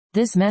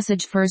This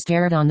message first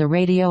aired on the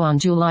radio on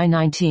July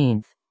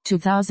 19,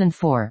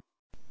 2004.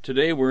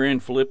 Today we're in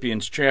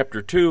Philippians chapter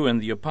 2,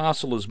 and the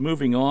apostle is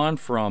moving on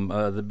from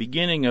the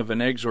beginning of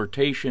an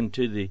exhortation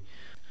to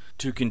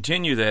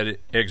continue that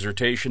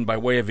exhortation by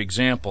way of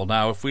example.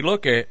 Now, if we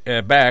look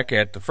back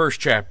at the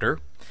first chapter,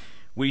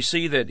 we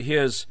see that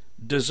his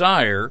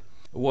desire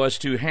was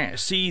to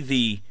see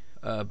the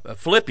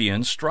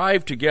Philippians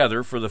strive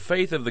together for the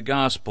faith of the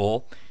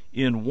gospel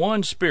in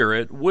one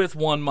spirit with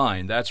one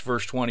mind. That's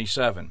verse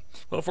 27.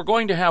 Well, if we're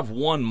going to have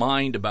one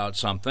mind about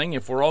something,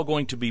 if we're all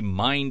going to be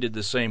minded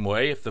the same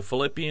way, if the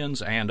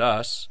Philippians and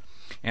us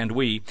and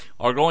we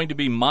are going to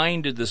be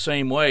minded the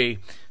same way,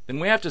 then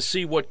we have to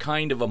see what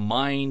kind of a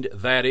mind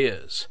that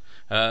is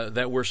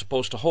that we're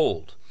supposed to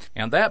hold.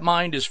 And that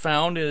mind is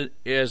found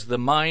as the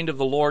mind of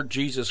the Lord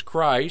Jesus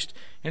Christ.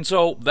 And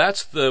so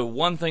that's the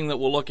one thing that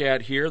we'll look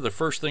at here, the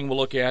first thing we'll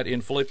look at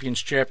in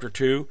Philippians chapter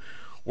 2.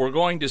 We're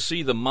going to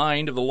see the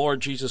mind of the Lord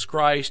Jesus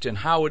Christ and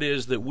how it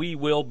is that we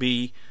will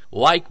be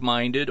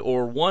like-minded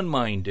or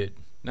one-minded.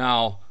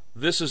 Now,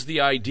 this is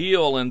the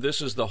ideal and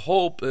this is the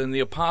hope, and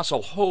the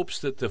apostle hopes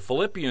that the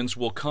Philippians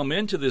will come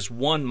into this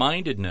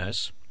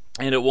one-mindedness,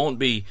 and it won't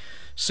be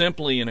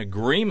simply an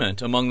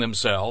agreement among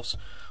themselves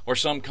or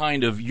some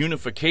kind of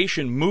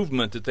unification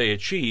movement that they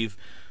achieve,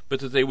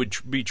 but that they would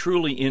be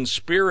truly in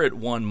spirit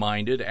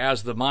one-minded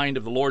as the mind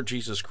of the Lord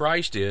Jesus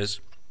Christ is.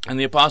 And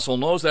the apostle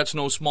knows that's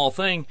no small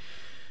thing,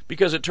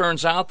 because it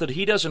turns out that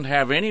he doesn't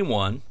have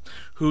anyone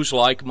who's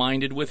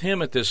like-minded with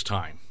him at this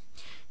time.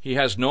 He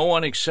has no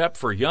one except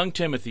for young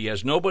Timothy. He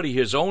has nobody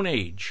his own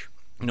age,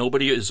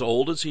 nobody as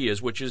old as he is,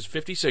 which is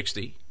 50,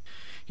 60.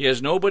 He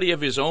has nobody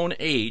of his own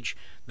age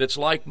that's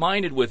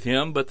like-minded with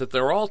him, but that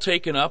they're all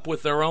taken up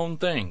with their own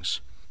things.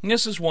 And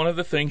this is one of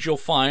the things you'll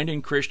find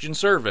in Christian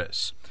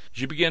service.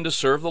 As you begin to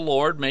serve the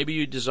Lord, maybe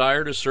you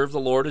desire to serve the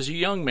Lord as a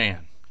young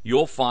man.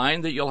 You'll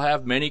find that you'll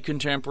have many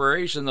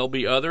contemporaries, and there'll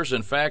be others.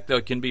 In fact, there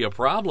can be a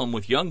problem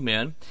with young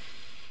men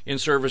in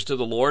service to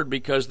the Lord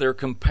because they're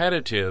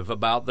competitive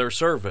about their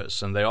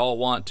service, and they all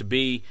want to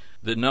be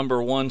the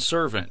number one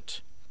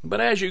servant.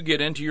 But as you get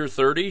into your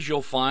 30s,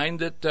 you'll find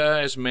that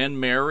as men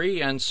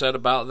marry and set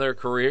about their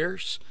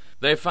careers,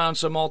 they've found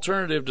some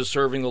alternative to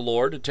serving the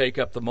Lord to take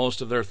up the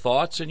most of their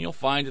thoughts, and you'll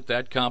find that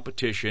that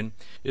competition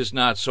is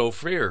not so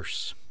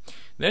fierce.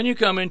 Then you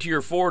come into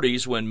your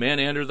 40s when men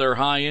enter their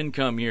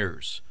high-income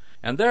years.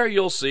 And there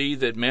you'll see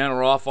that men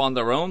are off on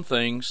their own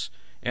things,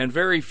 and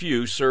very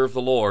few serve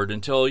the Lord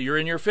until you're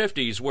in your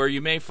 50s, where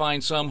you may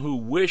find some who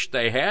wish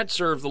they had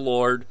served the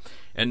Lord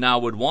and now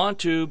would want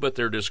to, but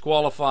they're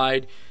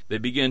disqualified. They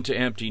begin to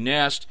empty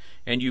nest,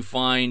 and you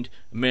find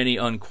many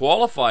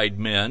unqualified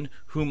men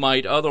who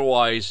might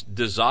otherwise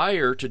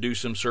desire to do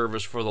some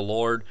service for the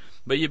Lord,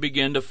 but you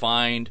begin to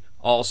find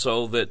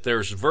also that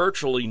there's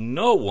virtually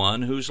no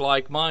one who's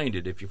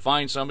like-minded. If you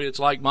find somebody that's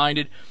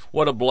like-minded,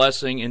 what a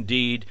blessing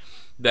indeed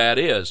that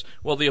is.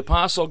 Well, the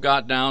apostle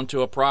got down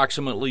to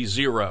approximately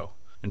 0.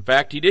 In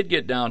fact, he did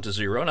get down to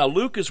 0. Now,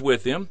 Luke is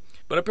with him,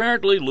 but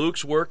apparently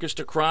Luke's work is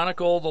to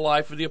chronicle the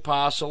life of the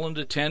apostle and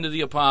to tend to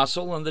the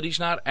apostle, and that he's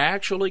not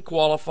actually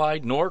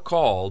qualified nor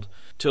called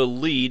to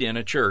lead in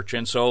a church.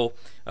 And so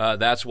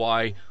that's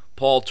why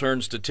Paul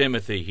turns to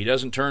Timothy. He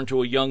doesn't turn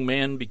to a young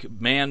man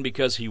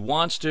because he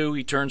wants to.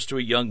 He turns to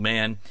a young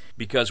man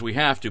because we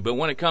have to. But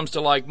when it comes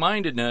to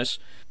like-mindedness,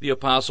 the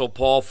Apostle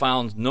Paul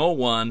found no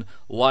one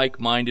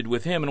like-minded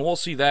with him. And we'll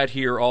see that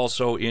here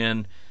also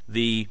in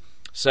the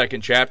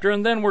second chapter.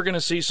 And then we're going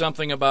to see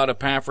something about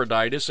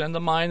Epaphroditus and the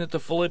mind that the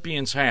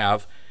Philippians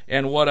have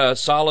and what a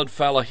solid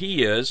fellow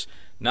he is.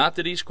 Not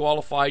that he's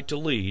qualified to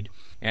lead.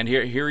 And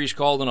here he's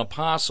called an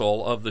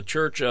apostle of the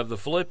church of the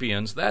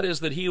Philippians. That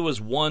is, that he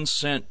was one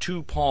sent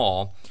to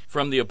Paul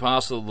from the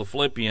apostle of the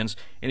Philippians,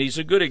 and he's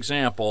a good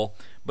example,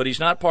 but he's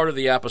not part of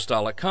the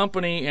apostolic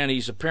company, and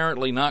he's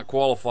apparently not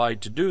qualified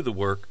to do the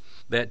work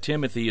that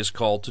Timothy is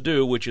called to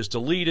do, which is to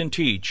lead and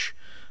teach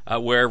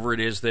wherever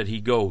it is that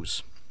he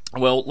goes.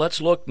 Well,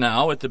 let's look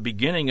now at the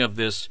beginning of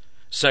this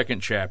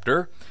second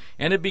chapter,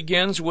 and it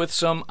begins with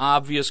some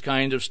obvious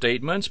kind of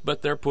statements,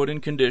 but they're put in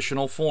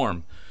conditional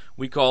form.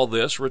 We call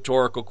this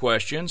rhetorical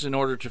questions in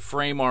order to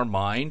frame our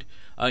mind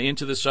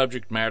into the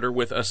subject matter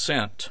with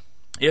assent.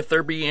 If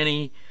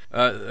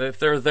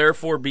there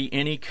therefore be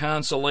any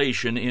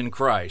consolation in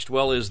Christ.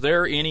 Well, is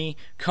there any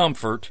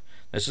comfort?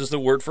 This is the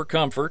word for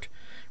comfort.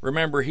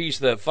 Remember, he's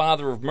the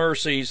Father of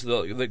mercies,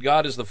 that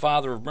God is the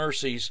Father of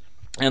mercies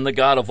and the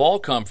God of all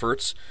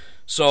comforts.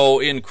 So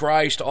in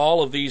Christ,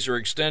 all of these are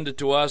extended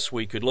to us.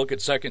 We could look at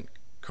 2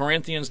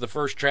 Corinthians, the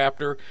first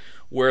chapter,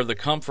 where the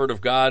comfort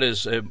of God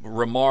is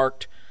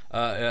remarked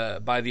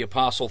by the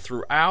apostle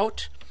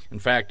throughout. In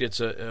fact,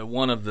 it's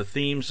one of the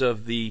themes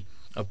of the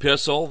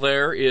epistle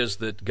there is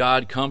that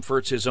God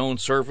comforts his own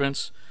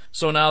servants.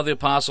 So now the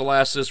apostle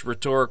asks this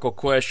rhetorical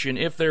question,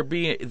 if there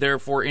be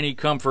therefore any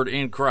comfort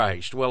in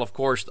Christ. Well, of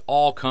course,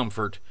 all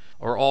comfort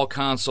or all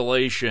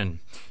consolation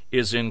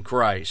is in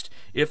Christ.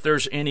 If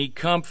there's any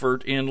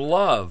comfort in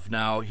love.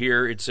 Now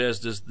here it says,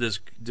 does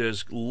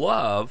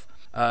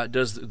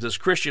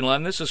Christian love,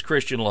 and this is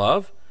Christian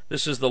love,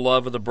 This is the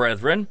love of the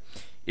brethren.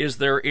 Is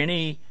there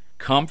any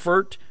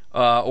comfort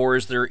or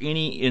is there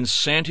any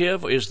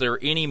incentive? Is there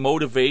any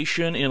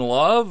motivation in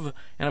love?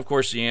 And of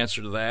course the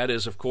answer to that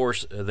is, of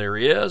course, there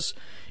is.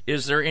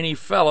 Is there any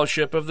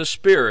fellowship of the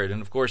Spirit?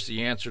 And of course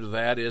the answer to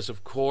that is,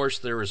 of course,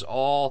 there is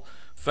all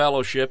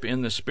fellowship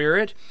in the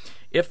Spirit.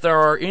 If there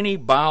are any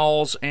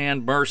bowels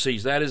and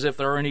mercies, that is, if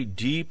there are any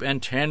deep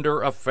and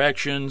tender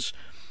affections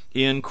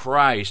in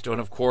Christ. And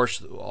of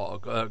course,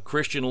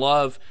 Christian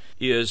love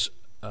is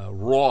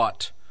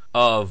wrought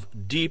of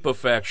deep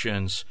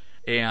affections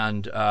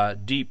and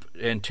deep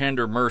and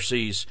tender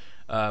mercies,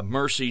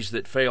 mercies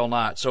that fail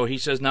not. So he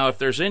says, now if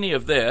there's any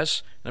of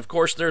this, and of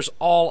course there's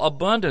all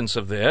abundance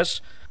of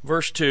this,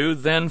 verse 2,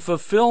 then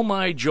fulfill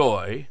my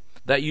joy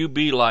that you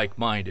be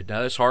like-minded.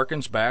 Now this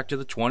harkens back to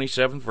the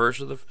 27th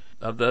verse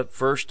of the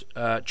first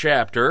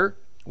chapter,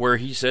 where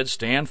he said,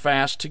 stand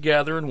fast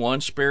together in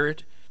one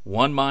spirit,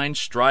 one mind,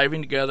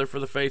 striving together for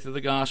the faith of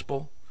the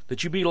gospel,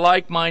 that you be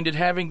like-minded,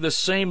 having the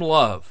same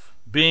love,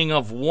 being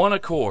of one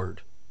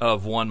accord,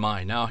 of one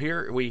mind. Now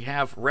here we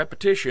have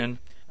repetition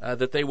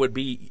that they would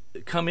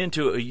come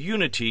into a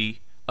unity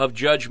of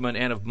judgment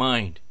and of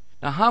mind.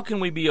 Now how can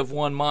we be of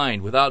one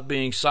mind without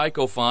being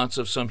sycophants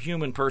of some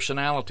human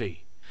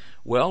personality?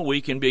 Well,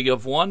 we can be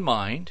of one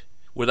mind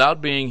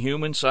without being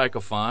human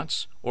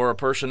sycophants or a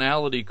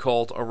personality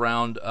cult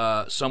around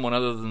someone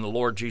other than the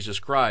Lord Jesus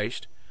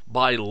Christ,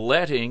 by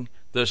letting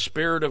the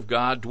Spirit of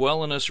God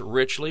dwell in us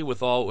richly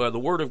with all, the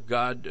Word of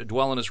God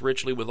dwell in us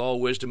richly with all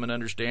wisdom and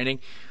understanding.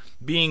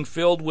 Being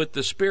filled with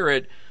the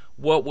Spirit,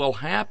 what will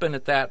happen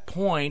at that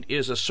point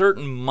is a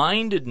certain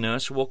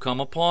mindedness will come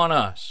upon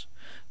us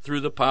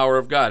through the power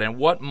of God. And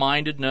what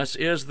mindedness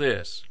is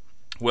this?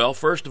 Well,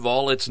 first of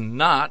all, it's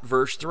not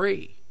verse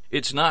 3.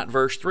 It's not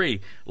verse 3.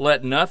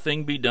 Let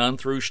nothing be done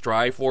through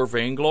strife or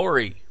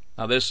vainglory.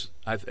 Now this,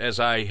 as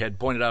I had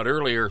pointed out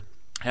earlier,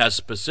 has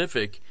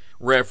specific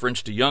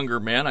reference to younger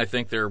men. I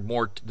think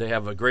they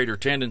have a greater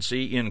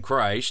tendency in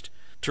Christ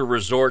to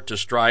resort to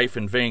strife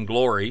and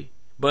vainglory.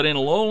 But in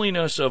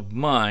lowliness of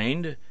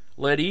mind,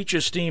 let each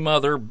esteem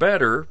other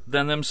better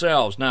than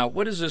themselves. Now,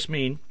 what does this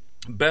mean,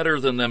 better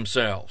than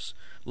themselves?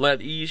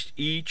 Let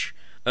each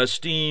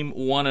esteem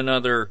one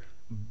another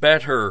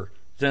better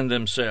than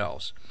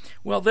themselves.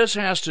 Well, this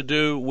has to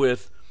do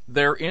with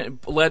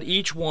let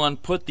each one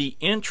put the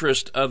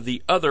interest of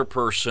the other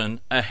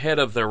person ahead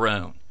of their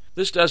own.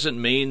 This doesn't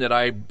mean that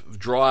I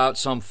draw out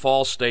some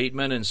false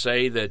statement and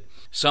say that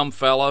some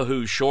fellow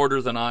who's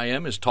shorter than I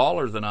am is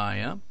taller than I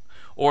am,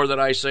 or that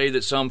I say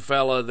that some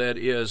fellow that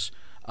is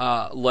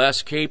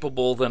less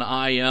capable than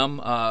I am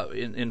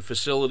in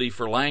facility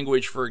for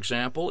language, for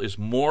example, is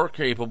more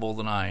capable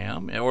than I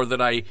am, or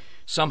that I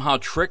somehow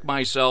trick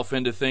myself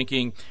into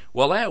thinking,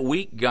 well, that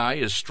weak guy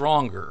is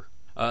stronger.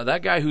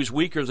 That guy who's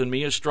weaker than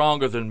me is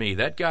stronger than me.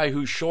 That guy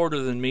who's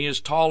shorter than me is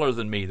taller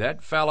than me.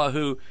 That fellow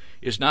who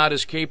is not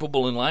as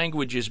capable in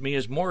language as me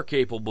is more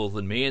capable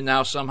than me, and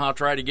now somehow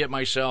try to get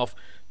myself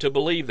to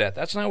believe that.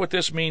 That's not what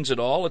this means at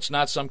all. It's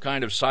not some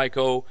kind of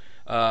psycho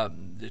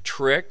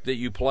trick that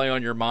you play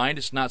on your mind.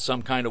 It's not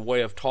some kind of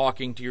way of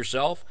talking to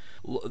yourself.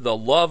 The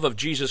love of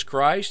Jesus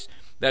Christ,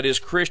 that is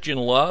Christian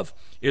love,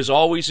 is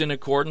always in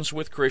accordance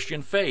with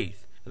Christian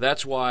faith.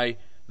 That's why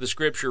the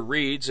Scripture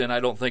reads, and I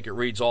don't think it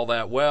reads all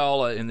that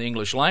well in the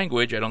English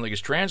language. I don't think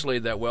it's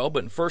translated that well,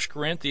 but in 1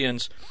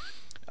 Corinthians,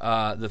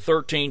 the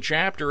 13th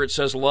chapter, it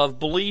says, love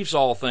believes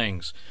all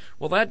things.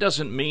 Well, that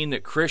doesn't mean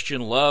that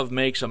Christian love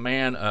makes a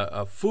man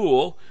a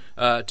fool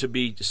to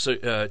be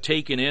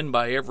taken in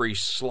by every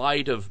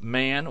sleight of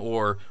man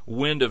or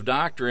wind of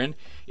doctrine.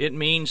 It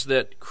means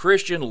that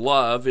Christian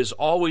love is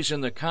always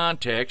in the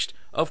context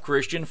of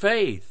Christian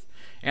faith,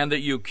 and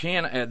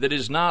that that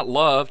is not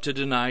love to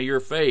deny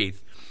your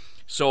faith.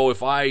 So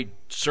if I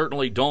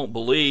certainly don't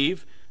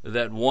believe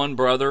that one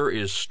brother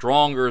is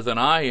stronger than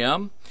I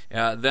am,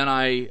 then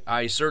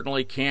I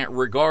certainly can't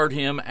regard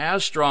him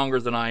as stronger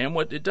than I am.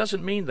 It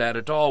doesn't mean that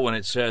at all when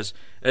it says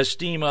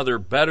esteem other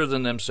better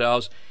than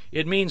themselves.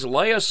 It means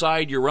lay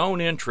aside your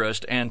own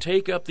interest and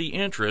take up the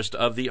interest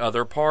of the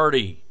other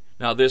party.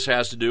 Now this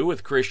has to do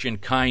with Christian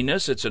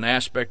kindness. It's an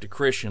aspect of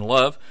Christian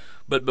love.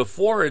 But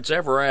before it's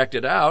ever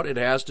acted out, it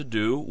has to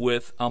do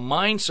with a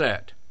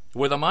mindset.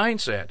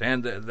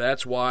 And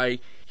that's why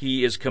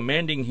he is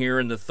commending here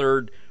in the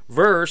 3rd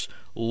verse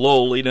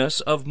lowliness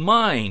of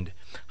mind.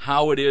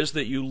 How it is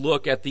that you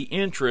look at the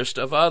interest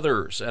of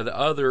others,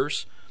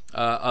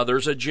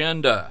 others'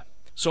 agenda.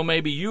 So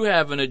maybe you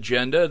have an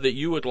agenda that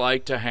you would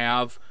like to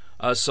have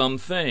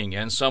something,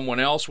 and someone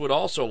else would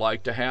also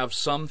like to have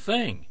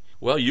something.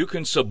 Well, you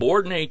can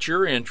subordinate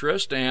your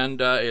interest,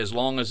 and as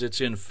long as it's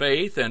in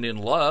faith and in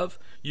love,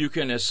 you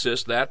can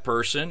assist that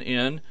person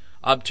in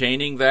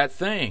obtaining that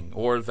thing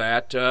or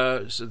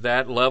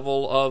that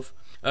level of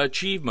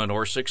achievement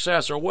or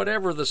success or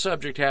whatever the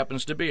subject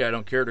happens to be. I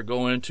don't care to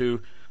go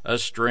into a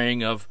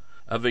string of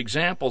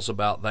examples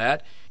about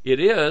that. It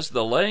is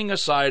the laying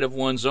aside of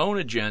one's own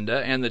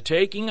agenda and the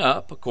taking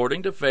up,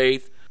 according to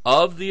faith,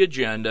 of the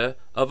agenda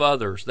of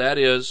others. That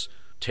is,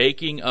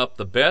 taking up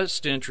the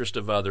best interest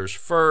of others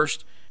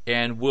first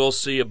and we'll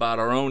see about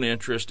our own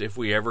interest if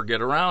we ever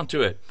get around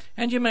to it.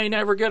 And you may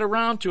never get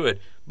around to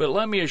it, but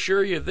let me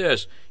assure you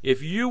this: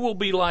 if you will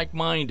be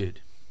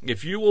like-minded,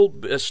 if you will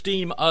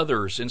esteem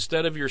others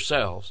instead of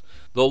yourselves,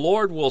 the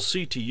Lord will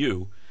see to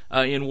you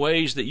in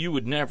ways that you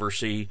would never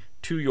see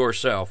to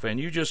yourself. And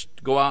you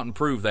just go out and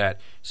prove that.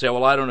 Say,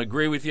 well, I don't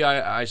agree with you.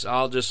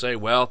 I'll just say,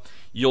 well,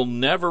 you'll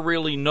never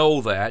really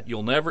know that.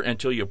 You'll never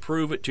until you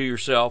prove it to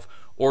yourself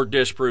or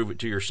disprove it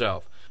to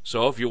yourself.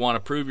 So if you want to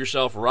prove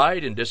yourself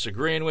right in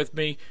disagreeing with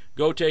me,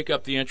 go take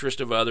up the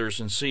interest of others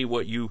and see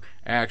what you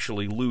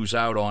actually lose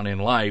out on in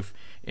life,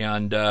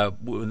 and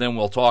then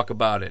we'll talk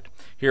about it.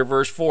 Here,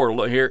 verse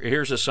 4,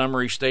 here's a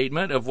summary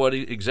statement of what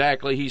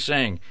exactly he's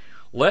saying.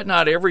 Let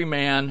not every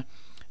man,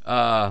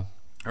 or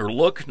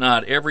look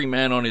not every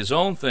man on his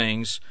own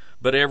things,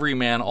 but every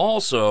man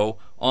also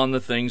on the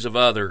things of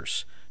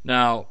others.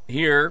 Now,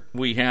 here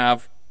we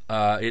have,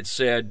 it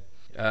said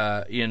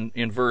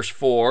in verse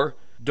 4,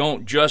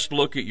 don't just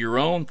look at your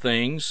own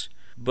things,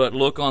 but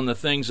look on the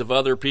things of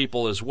other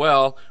people as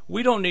well.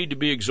 We don't need to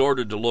be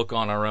exhorted to look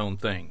on our own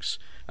things.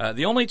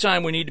 The only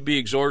time we need to be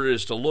exhorted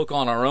is to look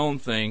on our own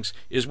things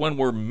is when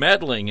we're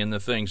meddling in the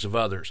things of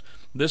others.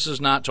 This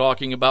is not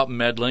talking about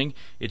meddling.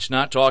 It's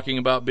not talking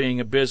about being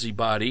a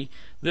busybody.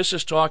 This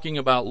is talking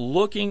about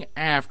looking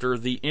after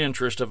the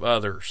interest of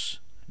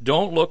others.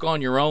 Don't look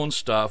on your own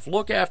stuff.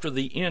 Look after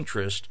the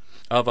interest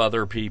of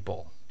other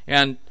people.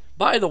 And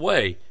by the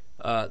way,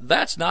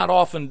 that's not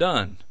often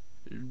done.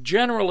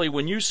 Generally,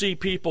 when you see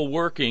people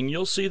working,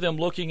 you'll see them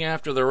looking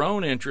after their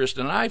own interest,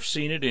 and I've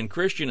seen it in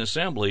Christian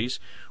assemblies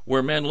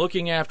where men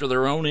looking after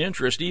their own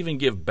interest even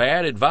give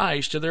bad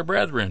advice to their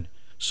brethren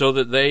so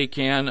that they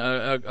can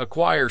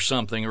acquire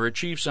something or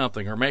achieve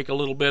something or make a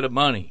little bit of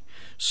money.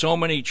 So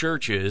many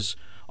churches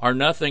are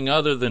nothing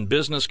other than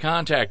business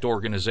contact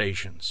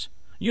organizations.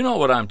 You know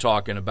what I'm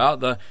talking about.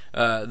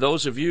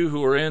 Those of you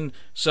who are in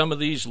some of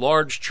these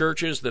large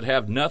churches that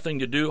have nothing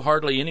to do,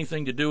 hardly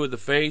anything to do with the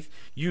faith,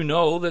 you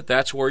know that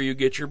that's where you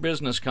get your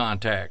business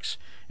contacts.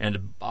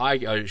 And I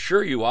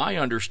assure you, I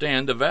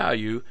understand the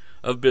value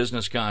of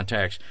business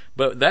contacts.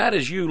 But that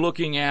is you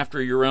looking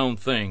after your own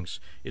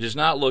things. It is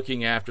not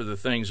looking after the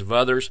things of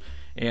others.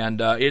 And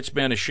it's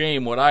been a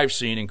shame what I've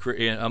seen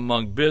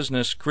among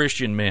business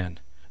Christian men.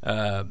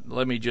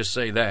 Let me just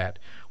say that.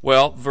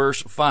 Well,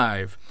 verse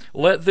 5,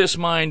 let this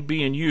mind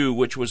be in you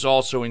which was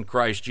also in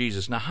Christ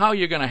Jesus. Now, how are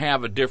you going to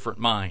have a different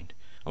mind?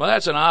 Well,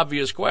 that's an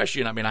obvious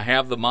question. I mean, I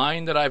have the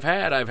mind that I've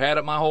had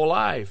it my whole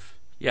life.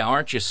 Yeah,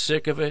 aren't you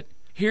sick of it?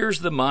 Here's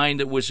the mind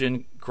that was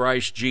in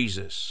Christ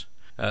Jesus.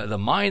 The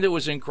mind that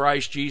was in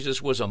Christ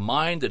Jesus was a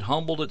mind that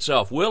humbled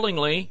itself.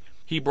 Willingly,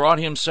 he brought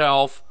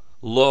himself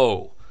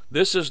low.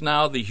 This is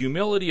now the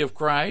humility of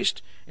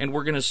Christ, and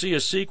we're going to see a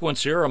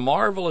sequence here, a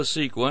marvelous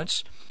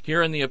sequence,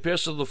 here in the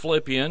Epistle of the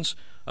Philippians,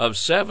 of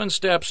 7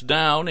 steps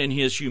down in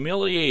his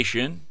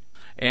humiliation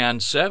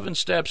and 7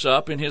 steps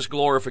up in his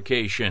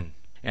glorification.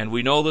 And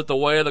we know that the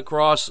way of the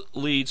cross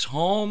leads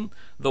home,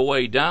 the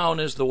way down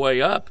is the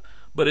way up,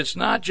 but it's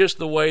not just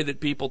the way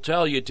that people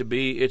tell you to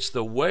be, it's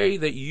the way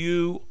that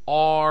you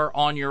are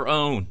on your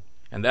own.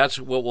 And that's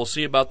what we'll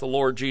see about the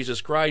Lord Jesus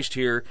Christ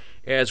here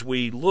as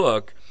we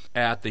look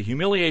at the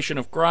humiliation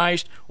of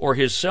Christ, or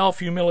his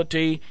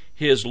self-humility,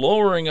 his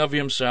lowering of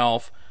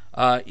himself,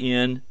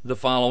 in the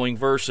following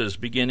verses,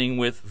 beginning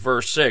with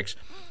verse 6.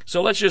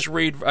 So let's just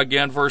read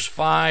again verse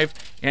 5,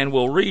 and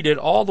we'll read it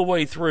all the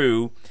way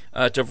through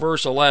to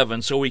verse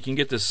 11 so we can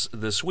get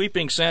the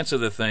sweeping sense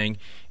of the thing,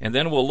 and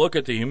then we'll look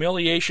at the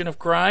humiliation of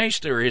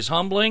Christ, or his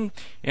humbling,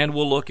 and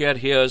we'll look at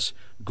his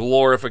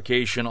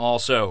glorification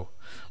also.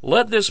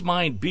 Let this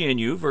mind be in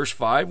you, verse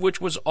 5,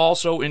 which was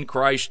also in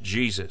Christ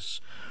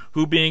Jesus,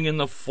 who being in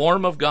the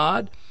form of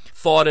God,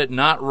 thought it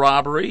not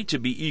robbery to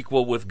be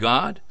equal with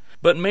God,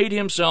 but made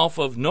himself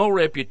of no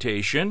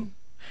reputation,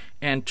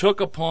 and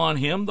took upon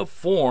him the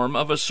form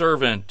of a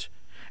servant,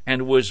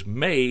 and was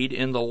made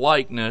in the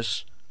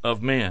likeness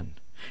of men.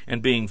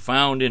 And being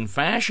found in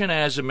fashion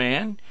as a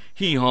man,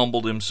 he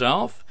humbled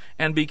himself,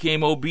 and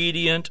became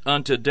obedient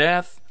unto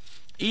death,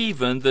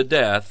 even the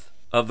death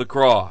of the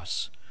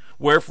cross.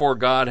 Wherefore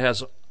God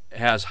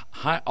has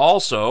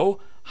also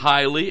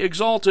highly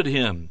exalted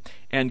him,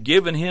 and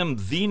given him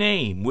the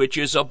name which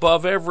is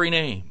above every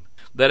name,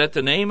 that at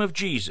the name of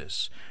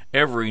Jesus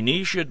every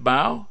knee should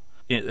bow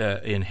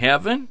in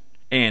heaven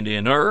and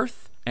in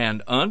earth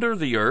and under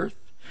the earth,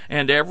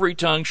 and every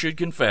tongue should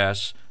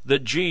confess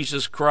that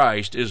Jesus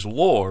Christ is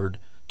Lord,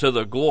 to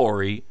the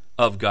glory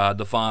of God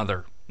the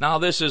Father. Now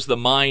this is the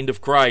mind of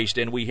Christ,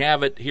 and we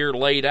have it here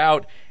laid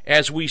out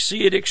as we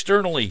see it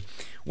externally.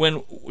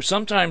 When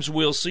sometimes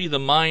we'll see the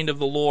mind of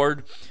the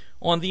Lord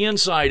on the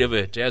inside of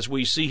it. As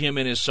we see him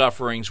in his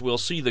sufferings, we'll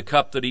see the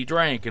cup that he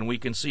drank, and we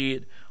can see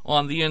it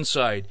on the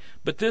inside.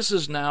 But this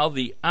is now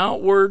the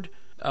outward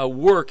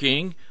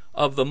working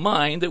of the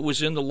mind that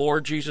was in the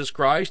Lord Jesus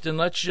Christ, and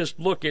let's just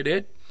look at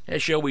it,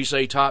 shall we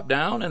say, top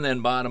down and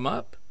then bottom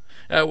up.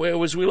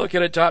 As we look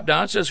at it top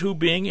down, it says, who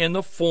being in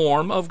the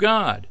form of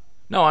God.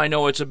 Now, I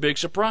know it's a big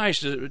surprise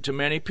to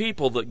many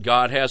people that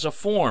God has a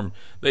form.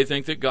 They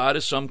think that God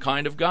is some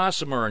kind of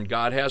gossamer and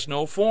God has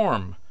no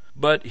form.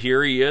 But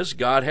here he is,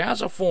 God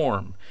has a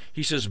form.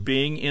 He says,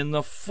 being in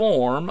the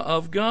form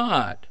of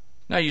God.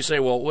 Now you say,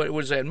 well, what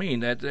does that mean?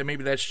 That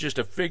maybe that's just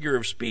a figure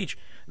of speech,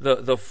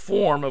 the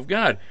form of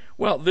God.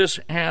 Well, this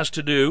has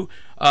to do,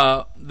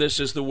 this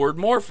is the word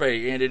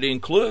morphe, and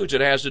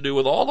it has to do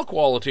with all the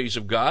qualities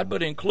of God,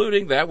 but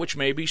including that which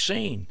may be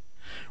seen.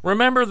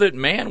 Remember that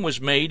man was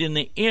made in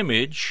the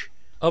image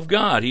of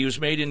God. He was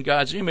made in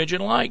God's image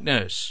and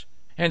likeness.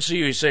 And so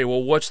you say,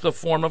 well, what's the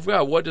form of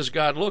God? What does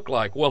God look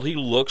like? Well, he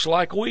looks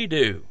like we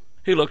do.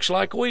 He looks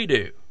like we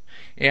do.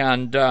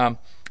 And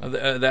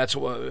that's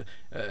what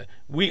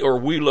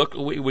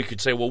we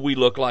could say, well, we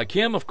look like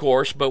him, of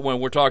course, but when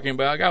we're talking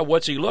about God,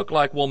 what's he look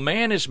like? Well,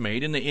 man is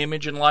made in the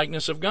image and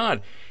likeness of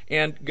God.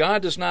 And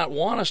God does not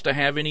want us to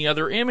have any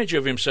other image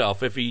of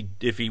himself. If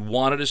he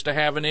wanted us to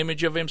have an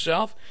image of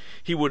himself,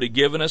 he would have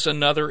given us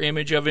another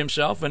image of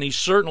himself, and he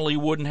certainly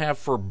wouldn't have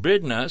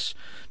forbidden us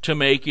to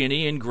make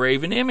any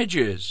engraven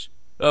images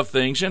of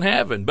things in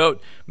heaven. But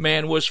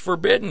man was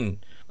forbidden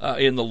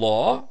in the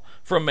law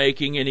from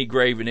making any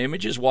graven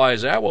images. Why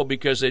is that? Well,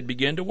 because they'd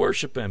begin to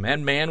worship him.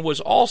 And man was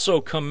also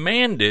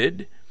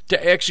commanded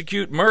to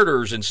execute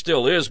murders, and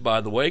still is, by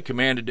the way,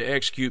 commanded to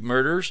execute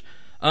murders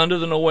under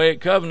the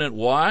Noahic covenant.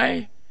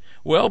 Why?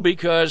 Well,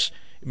 because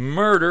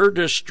murder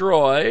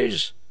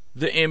destroys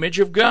the image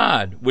of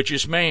God, which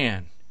is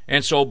man.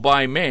 And so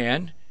by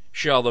man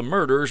shall the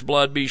murderer's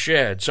blood be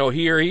shed. So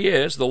here he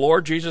is, the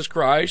Lord Jesus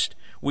Christ.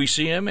 We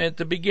see him at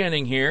the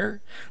beginning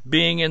here,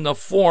 being in the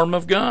form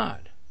of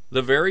God.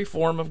 The very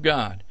form of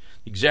God,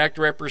 exact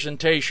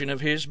representation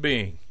of his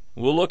being.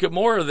 We'll look at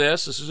more of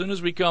this as soon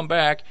as we come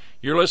back.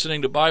 You're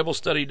listening to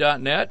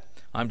BibleStudy.net.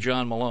 I'm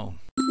John Malone.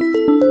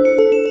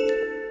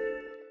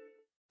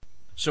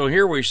 So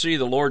here we see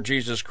the Lord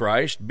Jesus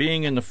Christ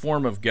being in the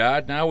form of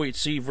God. Now we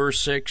see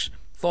verse 6,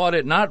 thought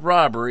it not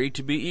robbery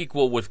to be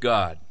equal with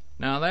God.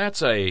 Now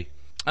that's an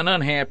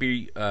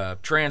unhappy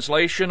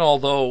translation,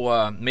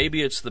 although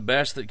maybe it's the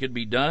best that could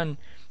be done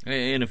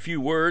in a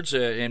few words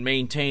and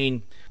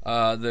maintain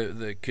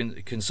the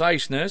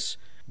conciseness.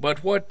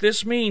 But what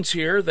this means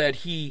here, that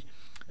he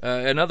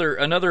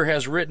another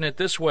has written it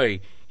this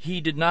way: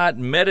 he did not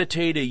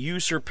meditate a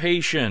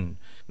usurpation.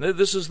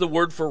 This is the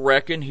word for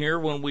reckon here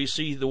when we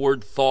see the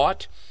word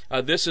thought.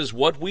 This is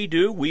what we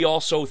do. We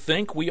also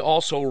think, we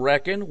also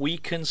reckon, we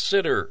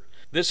consider.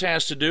 This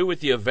has to do with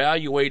the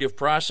evaluative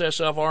process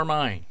of our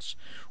minds,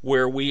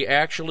 where we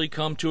actually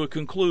come to a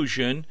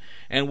conclusion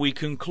and we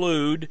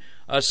conclude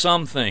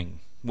something.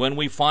 When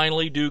we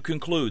finally do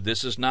conclude,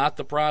 this is not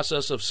the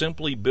process of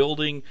simply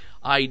building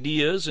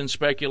ideas and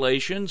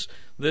speculations.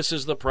 This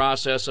is the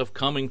process of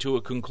coming to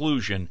a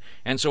conclusion.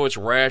 And so it's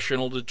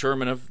rational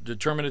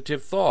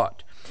determinative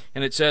thought.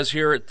 And it says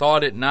here, it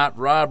thought it not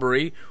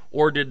robbery,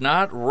 or did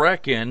not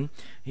reckon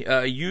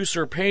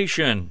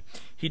usurpation.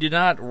 He did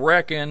not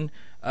reckon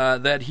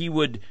that he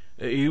would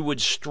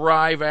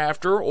strive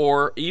after,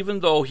 or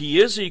even though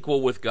he is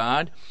equal with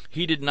God,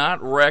 he did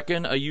not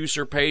reckon a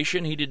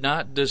usurpation. He did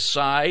not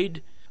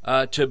decide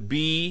to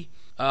be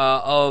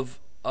apart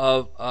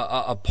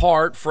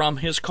from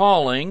his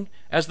calling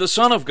as the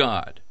Son of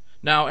God.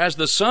 Now, as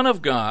the Son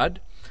of God,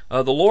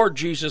 the Lord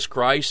Jesus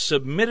Christ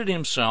submitted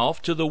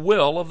himself to the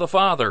will of the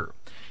Father,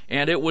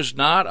 and it was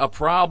not a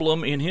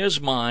problem in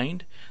his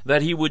mind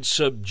that he would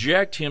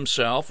subject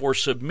himself or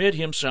submit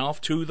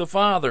himself to the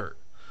Father.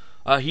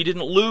 He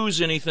didn't lose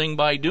anything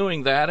by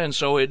doing that, and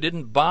so it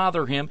didn't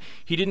bother him.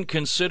 He didn't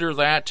consider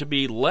that to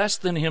be less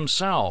than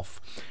himself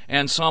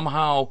and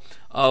somehow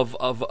of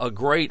a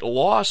great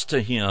loss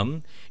to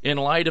him in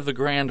light of the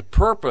grand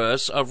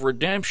purpose of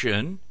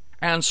redemption.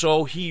 And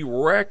so he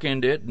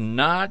reckoned it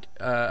not,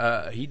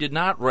 he did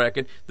not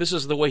reckon, this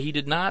is the way he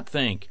did not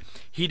think.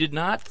 He did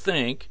not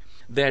think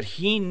that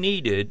he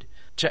needed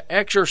to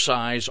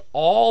exercise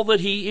all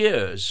that he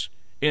is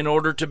in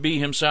order to be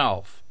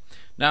himself.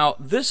 Now,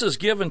 this is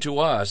given to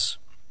us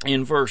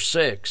in verse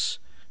 6,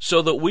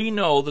 so that we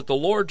know that the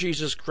Lord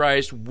Jesus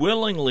Christ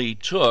willingly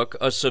took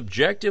a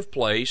subjective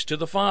place to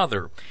the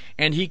Father,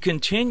 and he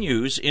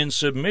continues in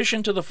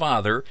submission to the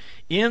Father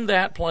in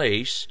that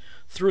place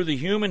through the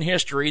human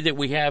history that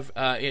we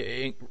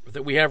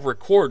have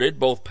recorded,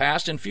 both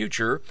past and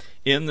future,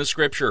 in the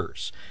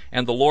Scriptures.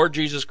 And the Lord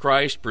Jesus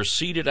Christ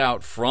proceeded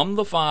out from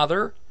the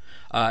Father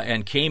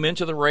and came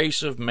into the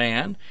race of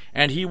man,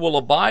 and he will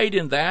abide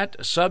in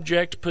that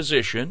subject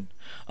position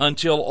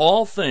until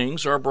all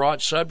things are brought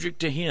subject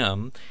to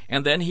him,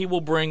 and then he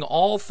will bring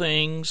all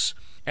things,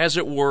 as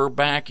it were,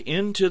 back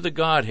into the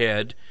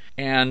Godhead,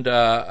 and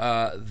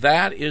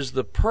that is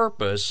the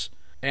purpose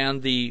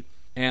and the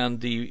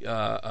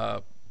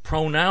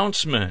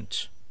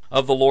pronouncement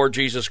of the Lord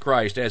Jesus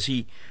Christ, as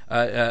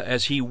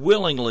he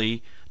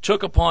willingly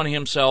took upon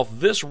himself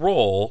this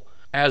role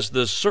as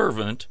the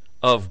servant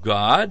of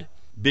God,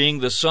 being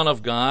the Son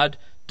of God,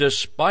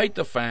 despite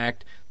the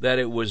fact that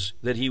it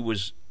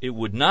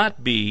would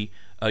not be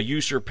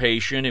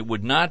usurpation. It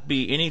would not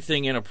be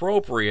anything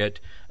inappropriate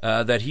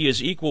that he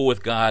is equal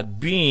with God,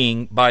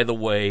 being, by the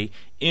way,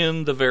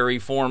 in the very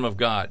form of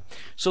God.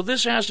 So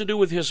this has to do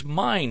with his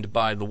mind,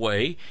 by the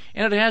way,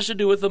 and it has to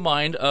do with the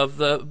mind of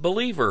the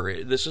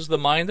believer. This is the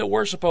mind that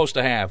we're supposed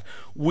to have.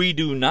 We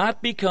do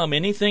not become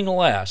anything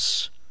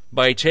less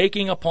by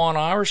taking upon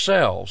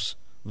ourselves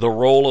the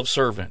role of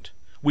servant.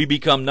 We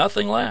become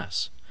nothing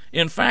less.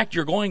 In fact,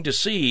 you're going to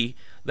see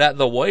that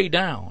the way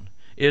down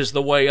is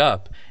the way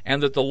up,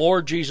 and that the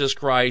Lord Jesus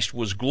Christ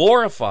was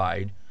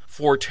glorified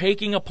for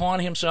taking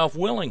upon himself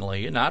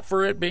willingly, not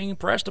for it being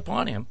pressed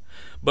upon him,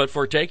 but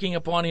for taking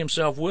upon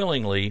himself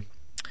willingly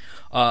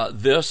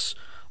this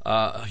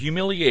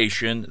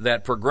humiliation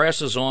that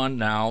progresses on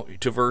now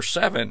to verse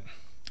 7.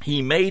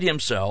 He made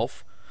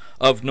himself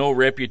of no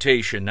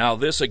reputation. Now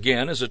this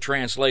again is a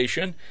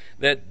translation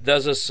that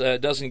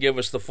doesn't give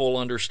us the full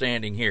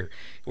understanding here.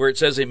 Where it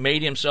says it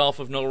made himself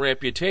of no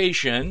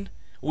reputation,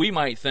 we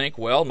might think,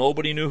 well,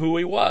 nobody knew who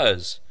he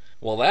was.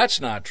 Well, that's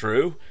not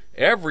true.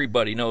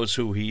 Everybody knows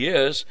who he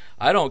is.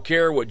 I don't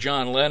care what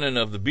John Lennon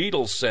of the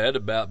Beatles said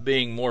about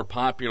being more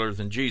popular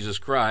than Jesus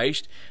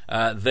Christ.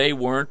 They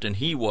weren't and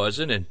he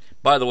wasn't. And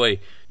by the way,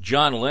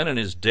 John Lennon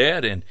is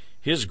dead and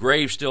his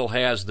grave still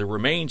has the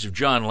remains of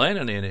John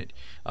Lennon in it.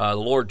 The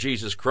Lord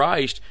Jesus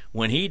Christ,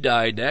 when he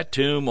died, that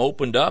tomb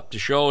opened up to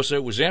show us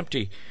it was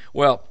empty.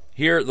 Well,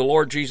 here the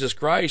Lord Jesus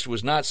Christ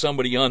was not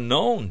somebody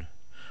unknown.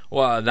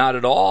 Well, not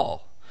at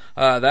all.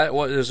 That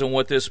isn't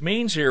what this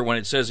means here when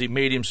it says he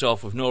made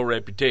himself of no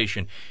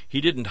reputation. He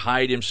didn't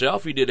hide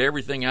himself. He did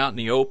everything out in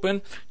the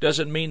open.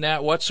 Doesn't mean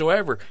that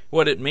whatsoever.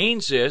 What it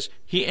means is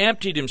he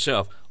emptied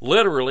himself.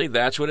 Literally,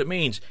 that's what it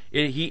means.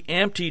 He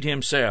emptied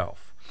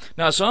himself.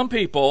 Now, some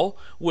people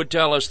would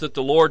tell us that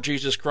the Lord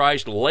Jesus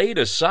Christ laid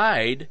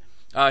aside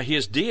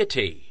his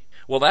deity.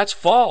 Well, that's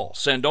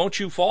false, and don't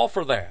you fall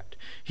for that.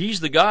 He's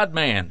the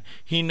God-man.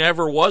 He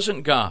never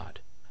wasn't God.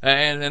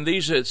 And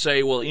these that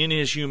say, well, in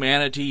his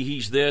humanity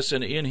he's this,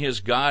 and in his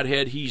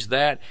Godhead he's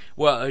that.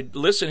 Well,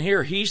 listen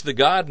here, he's the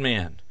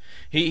God-man.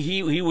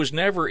 He was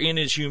never in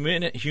his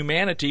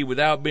humanity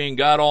without being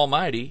God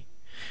Almighty.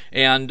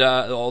 And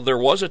there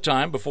was a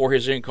time before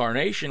his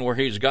incarnation where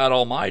he's God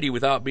Almighty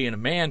without being a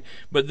man,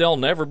 but there'll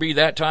never be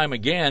that time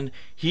again.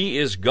 He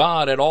is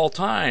God at all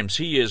times.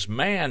 He is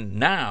man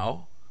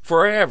now,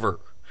 forever.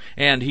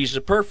 And he's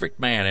the perfect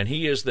man, and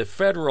he is the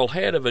federal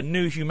head of a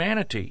new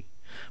humanity.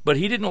 But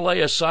he didn't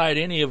lay aside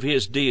any of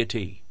his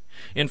deity.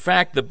 In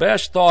fact, the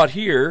best thought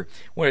here,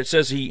 when it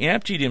says he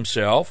emptied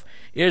himself,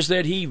 is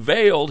that he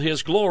veiled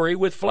his glory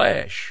with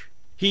flesh.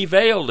 He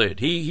veiled it.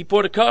 He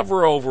put a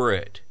cover over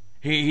it.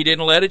 He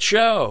didn't let it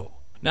show.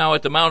 Now,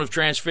 at the Mount of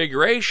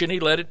Transfiguration, he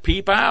let it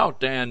peep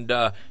out, and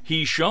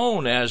he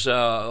shone as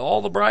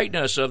all the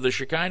brightness of the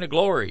Shekinah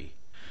glory.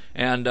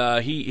 And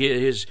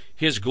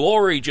his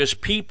glory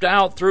just peeped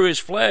out through his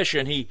flesh,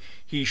 and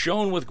he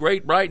shone with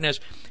great brightness.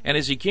 And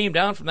as he came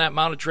down from that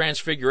Mount of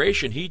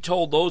Transfiguration, he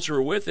told those who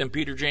were with him,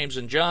 Peter, James,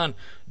 and John,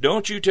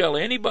 don't you tell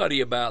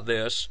anybody about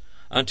this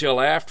until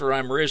after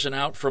I'm risen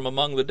out from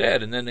among the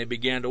dead. And then they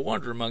began to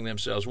wonder among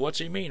themselves, what's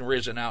he mean,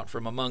 risen out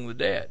from among the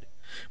dead?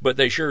 But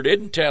they sure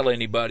didn't tell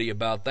anybody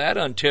about that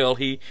until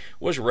he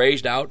was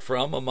raised out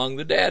from among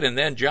the dead. And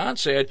then John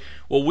said,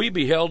 well, we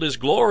beheld his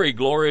glory.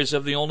 Glory is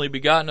of the only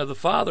begotten of the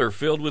Father,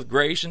 filled with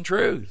grace and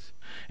truth.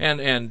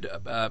 And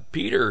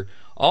Peter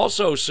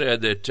also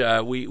said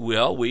that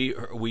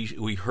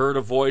we heard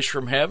a voice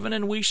from heaven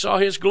and we saw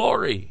his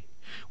glory.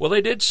 Well,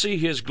 they did see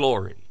his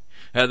glory.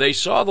 They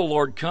saw the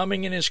Lord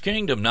coming in his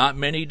kingdom not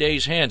many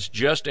days hence,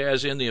 just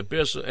as in the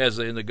epistle, as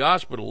in the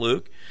Gospel of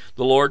Luke,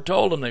 the Lord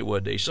told them they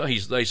would. They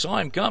saw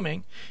him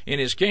coming in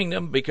his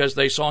kingdom because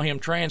they saw him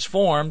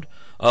transformed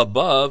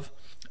above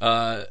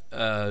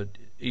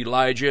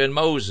Elijah and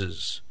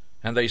Moses,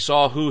 and they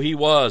saw who he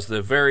was,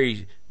 the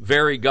very,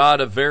 very God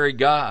of very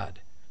God.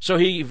 So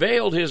he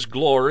veiled his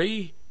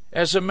glory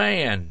as a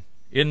man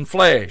in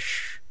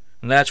flesh.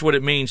 And that's what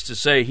it means to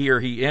say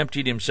here, he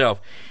emptied himself.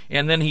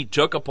 And then he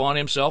took upon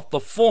himself the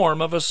form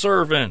of a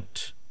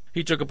servant.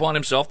 He took upon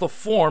himself the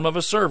form of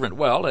a servant.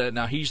 Well,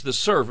 now he's the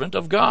servant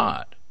of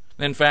God.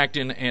 In fact,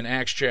 in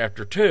Acts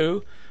chapter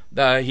 2,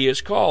 he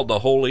is called the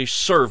Holy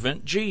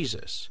Servant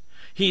Jesus.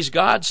 He's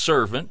God's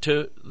servant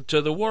to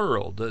the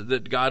world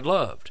that God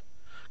loved.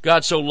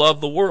 God so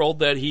loved the world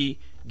that he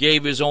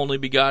gave his only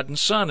begotten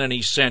Son, and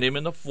he sent him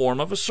in the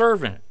form of a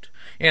servant.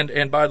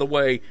 And by the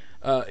way,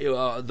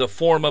 the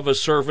form of a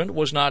servant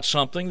was not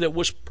something that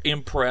was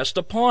impressed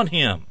upon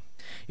him.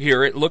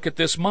 Here, look at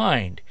this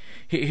mind.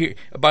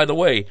 By the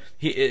way,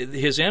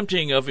 his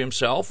emptying of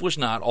himself was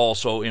not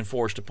also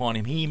enforced upon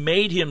him. He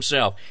made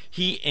himself.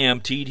 He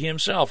emptied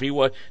himself.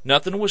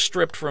 Nothing was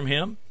stripped from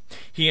him.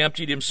 He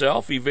emptied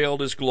himself. He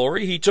veiled his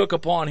glory. He took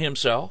upon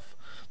himself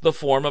the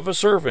form of a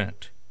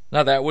servant.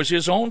 Now that was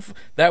his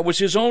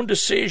own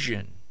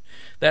decision.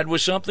 That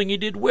was something he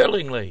did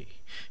willingly.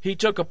 He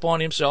took upon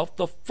himself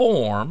the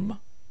form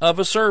of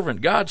a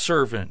servant, God's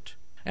servant,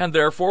 and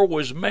therefore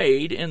was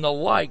made in the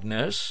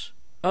likeness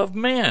of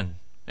men.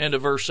 End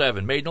of verse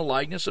 7. Made in the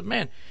likeness of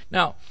men.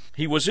 Now,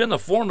 he was in the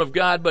form of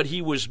God, but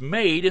he was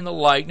made in the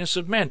likeness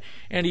of men.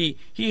 And he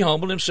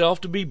humbled himself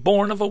to be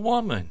born of a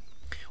woman.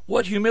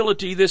 What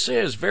humility this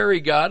is. Very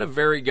God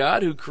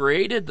who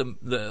created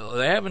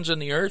the heavens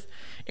and the earth,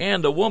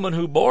 and the woman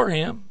who bore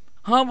him,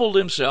 humbled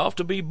himself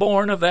to be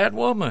born of that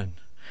woman.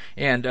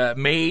 And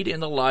made in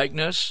the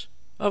likeness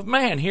of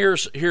man.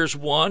 Here's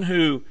one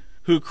who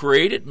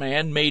created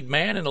man, made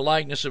man in the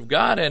likeness of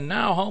God, and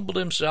now humbled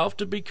himself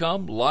to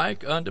become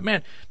like unto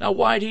man. Now,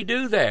 why'd he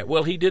do that?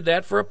 Well, he did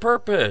that for a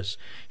purpose.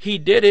 He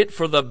did it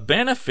for the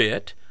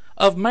benefit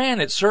of man.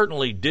 It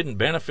certainly didn't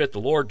benefit the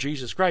Lord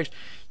Jesus Christ.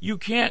 You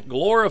can't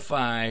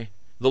glorify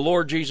the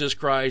Lord Jesus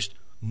Christ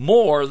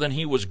more than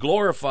he was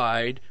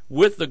glorified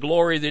with the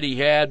glory that he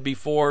had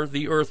before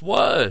the earth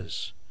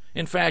was.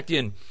 In fact,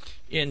 in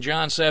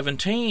John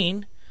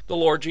 17, the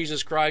Lord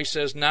Jesus Christ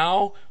says,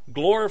 now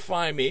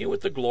glorify me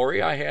with the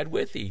glory I had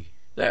with thee.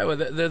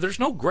 There's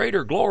no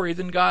greater glory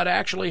than God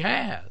actually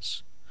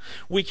has.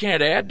 We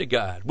can't add to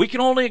God. We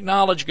can only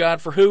acknowledge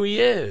God for who he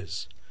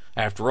is.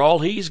 After all,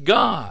 he's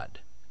God.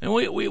 And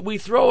we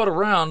throw it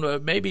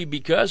around maybe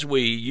because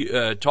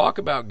we talk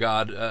about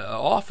God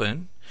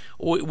often.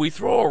 We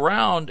throw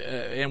around,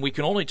 and we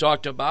can only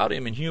talk about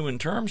him in human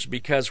terms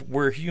because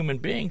we're human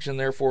beings and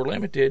therefore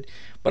limited.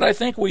 But I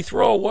think we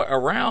throw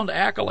around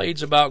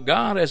accolades about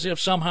God as if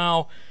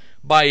somehow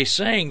by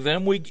saying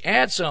them we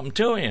add something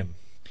to him.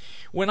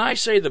 When I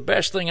say the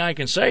best thing I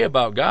can say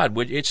about God,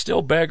 it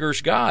still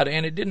beggars God,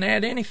 and it didn't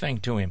add anything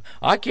to him.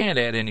 I can't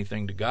add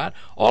anything to God.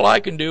 All I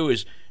can do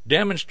is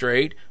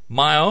demonstrate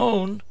my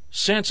own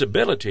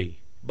sensibility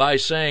by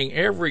saying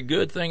every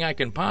good thing I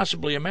can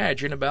possibly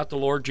imagine about the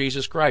Lord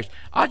Jesus Christ.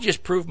 I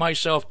just prove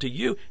myself to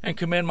you and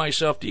commend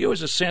myself to you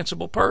as a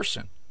sensible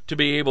person to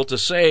be able to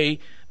say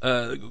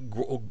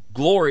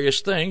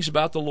glorious things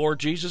about the Lord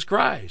Jesus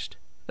Christ.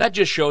 That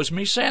just shows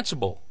me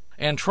sensible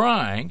and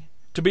trying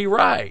to be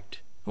right.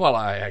 Well,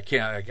 I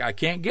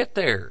can't get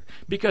there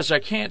because I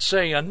can't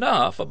say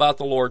enough about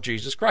the Lord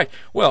Jesus Christ.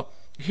 Well,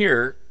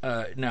 here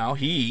now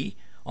he,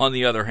 on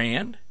the other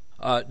hand,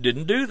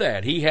 didn't do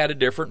that. He had a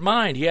different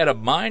mind. He had a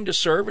mind to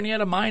serve and he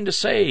had a mind to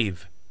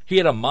save. He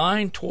had a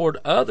mind toward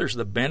others,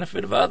 the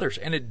benefit of others,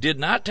 and it did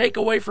not take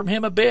away from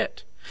him a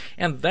bit.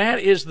 And that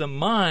is the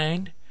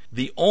mind,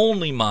 the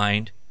only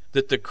mind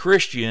that the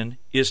Christian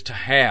is to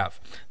have.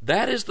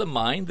 That is the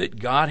mind that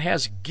God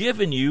has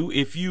given you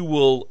if you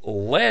will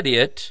let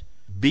it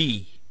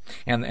be.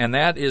 And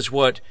that is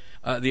what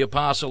the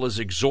apostle is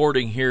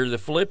exhorting here the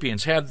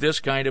Philippians. Have this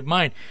kind of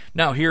mind.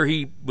 Now here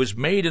he was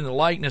made in the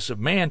likeness of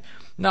man.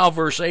 Now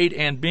verse 8,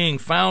 and being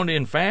found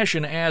in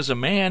fashion as a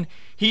man,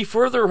 he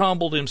further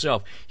humbled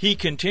himself. He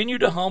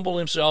continued to humble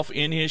himself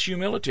in his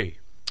humility.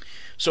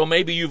 So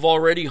maybe you've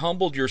already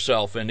humbled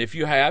yourself, and if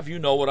you have, you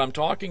know what I'm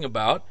talking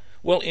about.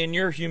 Well, in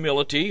your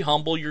humility,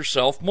 humble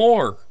yourself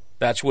more.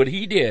 That's what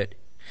he did.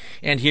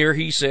 And here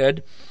he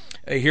said,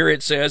 here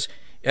it says,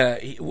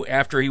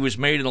 after he was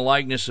made in the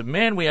likeness of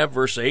men, we have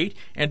verse 8,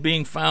 and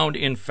being found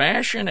in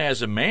fashion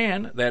as a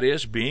man, that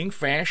is, being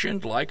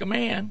fashioned like a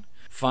man,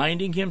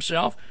 finding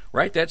himself,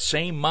 right, that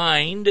same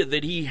mind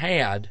that he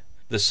had,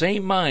 the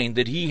same mind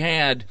that he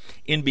had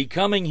in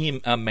becoming him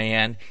a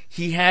man,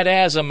 he had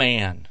as a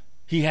man.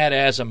 He had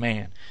as a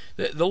man.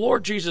 The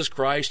Lord Jesus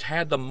Christ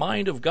had the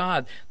mind of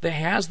God that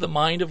has the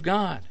mind of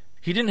God.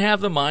 He didn't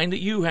have the mind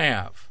that you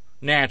have,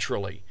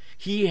 naturally.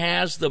 He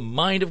has the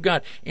mind of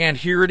God. And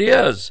here it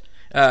is.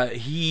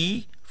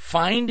 He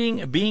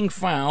being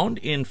found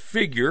in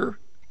figure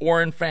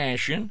or in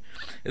fashion.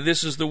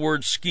 This is the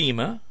word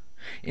schema.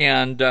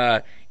 And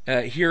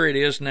here it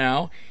is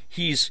now.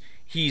 He's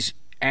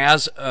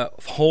as a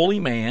holy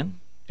man.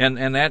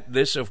 And that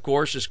this, of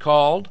course, is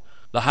called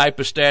the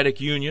hypostatic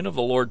union of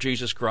the Lord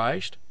Jesus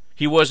Christ.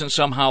 He wasn't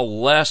somehow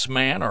less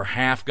man or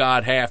half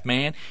God, half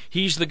man.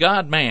 He's the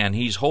God-man.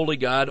 He's holy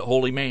God,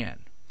 holy man.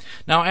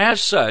 Now,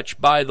 as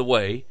such, by the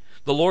way,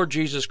 the Lord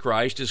Jesus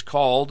Christ is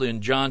called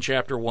in John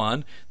chapter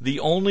 1 the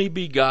only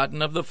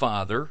begotten of the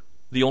Father,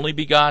 the only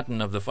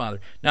begotten of the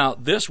Father. Now,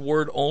 this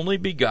word only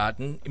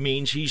begotten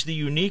means he's the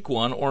unique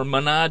one, or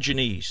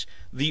monogenes,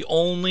 the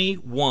only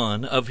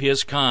one of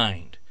his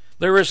kind.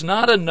 There is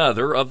not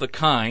another of the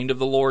kind of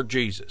the Lord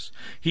Jesus.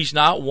 He's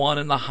not one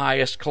in the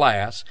highest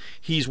class.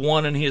 He's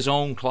one in his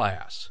own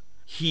class.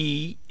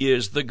 He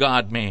is the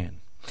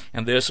God-man.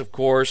 And this, of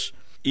course,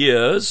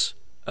 is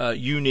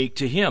unique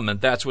to him.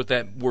 And that's what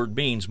that word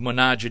means,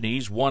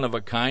 monogenes, one of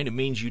a kind. It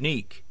means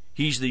unique.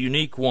 He's the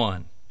unique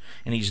one.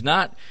 And he's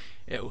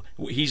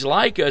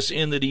like us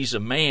in that he's a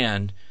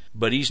man,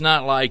 but he's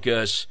not like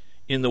us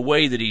in the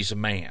way that he's a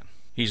man.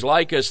 He's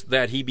like us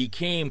that he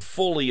became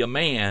fully a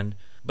man,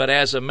 but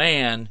as a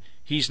man,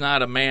 he's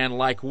not a man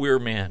like we're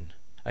men.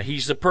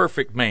 He's the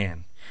perfect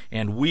man,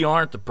 and we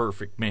aren't the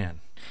perfect men.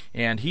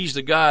 And he's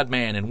the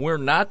God-man, and we're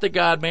not the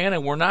God-man,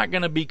 and we're not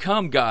going to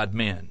become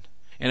God-men.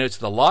 And it's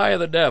the lie of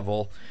the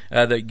devil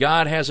that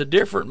God has a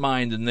different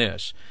mind than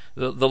this.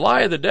 The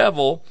lie of the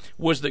devil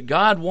was that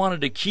God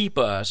wanted to keep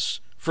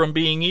us from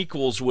being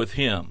equals with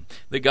him,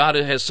 that God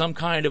has some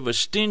kind of a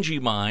stingy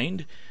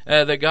mind,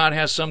 that God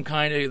is some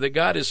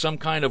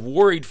kind of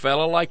worried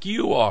fellow like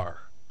you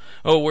are,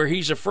 where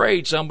he's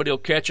afraid somebody will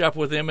catch up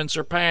with him and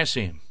surpass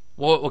him.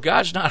 Well,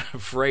 God's not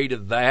afraid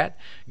of that.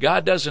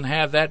 God doesn't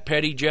have that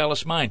petty,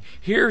 jealous mind.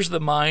 Here's the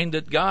mind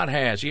that God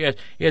has. He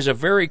has a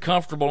very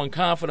comfortable and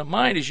confident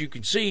mind. As you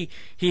can see,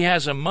 he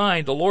has a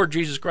mind. The Lord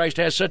Jesus Christ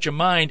has such a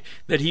mind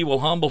that he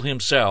will humble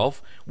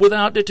himself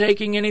without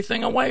taking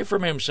anything away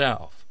from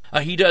himself.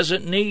 He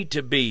doesn't need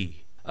to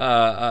be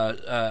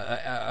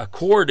accorded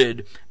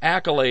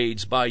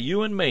accolades by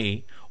you and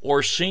me,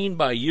 or seen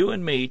by you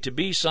and me to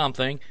be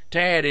something to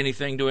add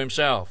anything to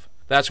himself.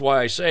 That's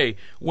why I say,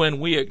 when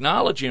we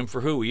acknowledge him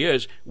for who he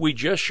is, we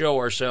just show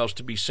ourselves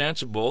to be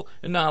sensible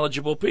and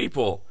knowledgeable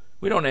people.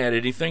 We don't add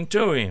anything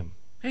to him.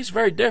 He's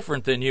very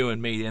different than you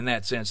and me in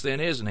that sense then,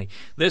 isn't he?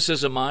 This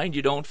is a mind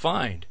you don't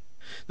find.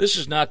 This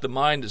is not the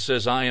mind that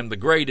says, I am the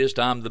greatest,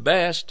 I'm the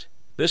best.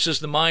 This is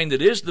the mind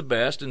that is the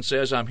best and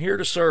says, I'm here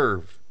to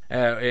serve.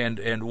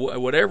 And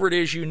whatever it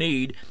is you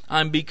need,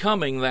 I'm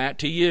becoming that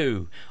to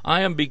you.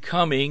 I am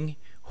becoming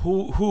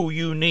who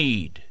you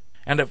need.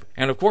 And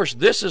of course,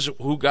 this is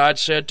who God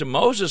said to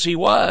Moses he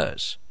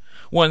was.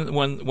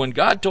 When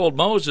God told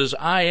Moses,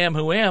 I am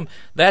who am,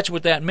 that's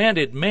what that meant.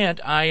 It meant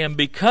I am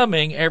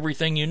becoming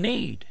everything you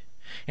need.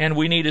 And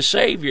we need a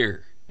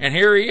Savior. And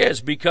here he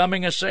is,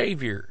 becoming a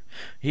Savior.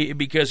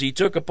 Because he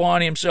took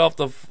upon himself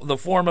the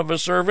form of a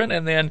servant,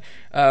 and then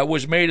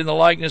was made in the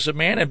likeness of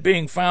man, and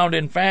being found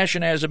in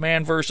fashion as a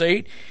man, verse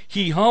 8,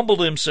 he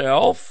humbled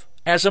himself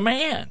as a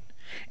man,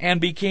 and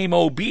became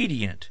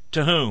obedient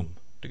to whom?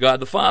 To God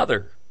the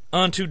Father,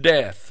 unto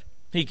death.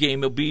 He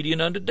came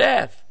obedient unto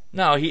death.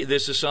 Now,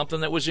 this is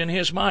something that was in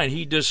his mind.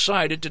 He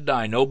decided to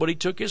die. Nobody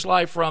took his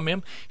life from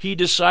him. He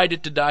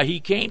decided to die. He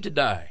came to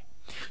die.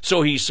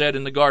 So he said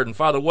in the garden,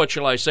 Father, what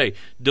shall I say?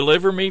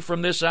 Deliver me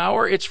from this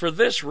hour? It's for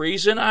this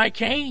reason I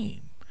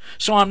came.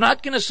 So I'm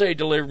not going to say,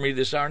 deliver me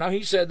this hour. Now,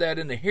 he said that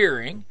in the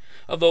hearing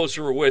of those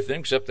who were with him,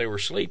 except they were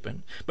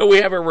sleeping. But we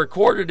have it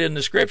recorded in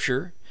the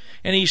Scripture,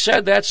 and he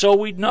said that so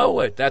we'd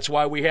know it. That's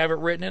why we have it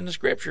written in the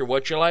Scripture.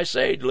 What shall I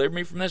say? Deliver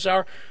me from this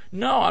hour?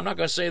 No, I'm not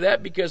going to say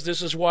that, because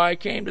this is why I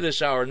came to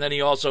this hour. And then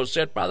he also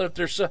said, Father,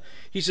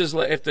 he says,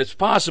 if it's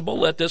possible,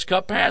 let this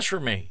cup pass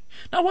from me.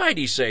 Now, why did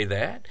he say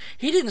that?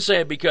 He didn't say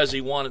it because he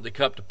wanted the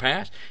cup to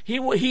pass.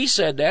 He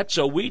said that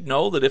so we'd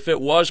know that if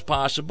it was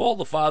possible,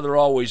 the Father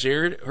always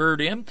heard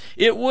him,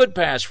 it would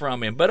pass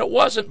from him. But it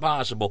wasn't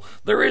possible.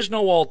 There is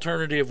no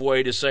alternative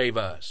way to save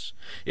us.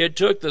 It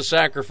took the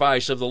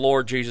sacrifice of the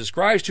Lord Jesus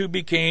Christ, who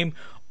became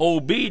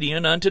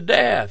obedient unto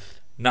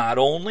death. Not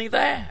only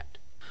that.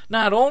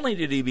 Not only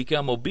did he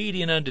become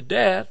obedient unto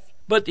death,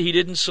 but he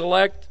did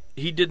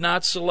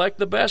not select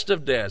the best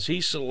of deaths. He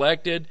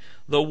selected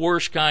the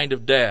worst kind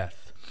of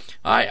death.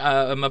 I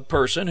am a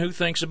person who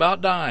thinks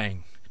about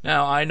dying.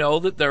 Now, I know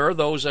that there are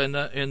those in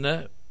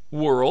the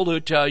world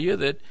who tell you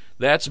that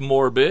that's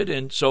morbid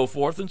and so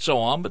forth and so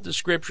on, but the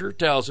Scripture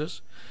tells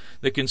us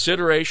the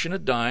consideration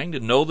of dying, to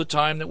know the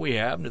time that we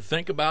have, and to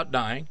think about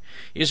dying,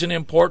 is an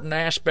important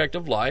aspect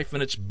of life,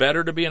 and it's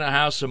better to be in a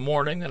house of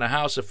mourning than a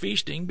house of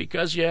feasting,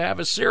 because you have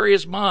a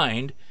serious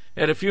mind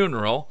at a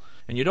funeral,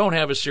 and you don't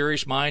have a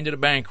serious mind at a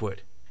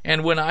banquet.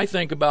 And when I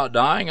think about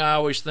dying, I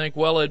always think,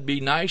 well, it'd be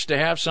nice to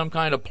have some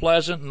kind of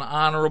pleasant and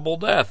honorable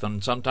death.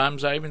 And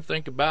sometimes I even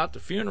think about the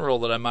funeral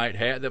that I might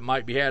have, that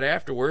might be had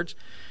afterwards.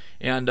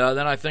 And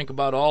then I think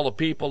about all the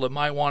people that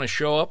might want to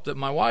show up that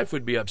my wife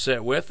would be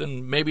upset with,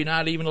 and maybe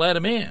not even let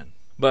them in.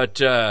 But,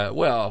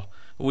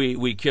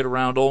 we kid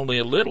around only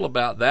a little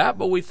about that,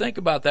 but we think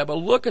about that. But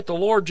look at the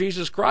Lord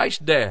Jesus Christ's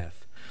death.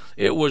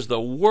 It was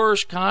the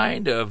worst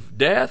kind of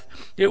death.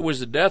 It was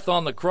the death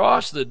on the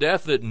cross, the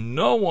death that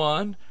no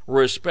one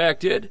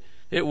respected.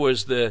 It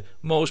was the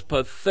most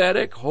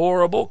pathetic,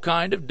 horrible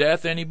kind of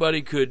death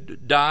anybody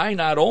could die,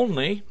 not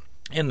only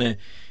in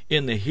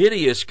the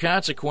hideous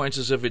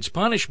consequences of its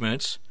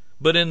punishments,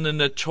 but in the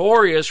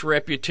notorious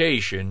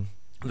reputation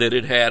that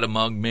it had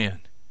among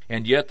men.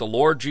 And yet the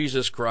Lord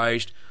Jesus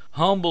Christ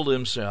humbled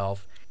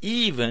himself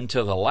even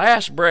to the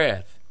last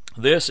breath.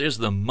 This is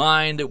the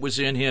mind that was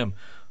in him.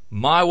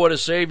 My, what a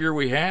Savior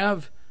we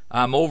have.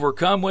 I'm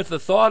overcome with the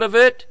thought of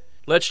it.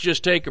 Let's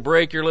just take a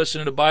break. You're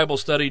listening to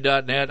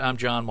BibleStudy.net. I'm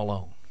John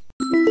Malone.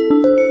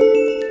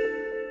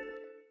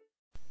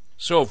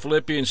 So,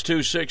 Philippians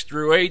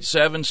 2:6-8,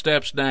 7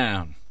 steps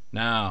down.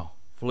 Now,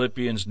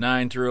 Philippians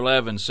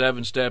 9-11,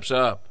 7 steps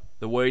up.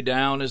 The way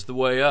down is the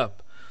way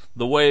up.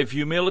 The way of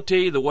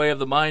humility, the way of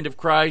the mind of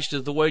Christ,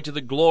 is the way to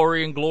the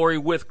glory and glory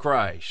with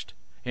Christ.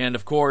 And,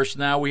 of course,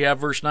 now we have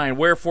verse 9.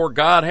 Wherefore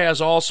God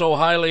has also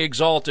highly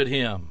exalted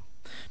him.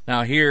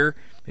 Now here,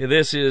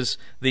 this is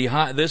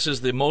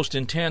the most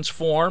intense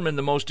form and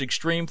the most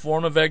extreme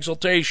form of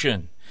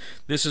exaltation.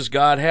 This is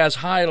God has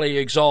highly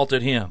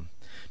exalted him.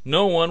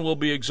 No one will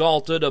be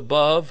exalted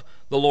above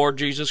the Lord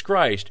Jesus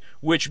Christ,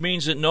 which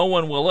means that no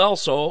one will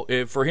also,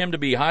 for him to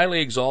be highly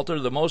exalted,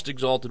 or the most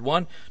exalted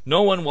one,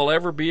 no one will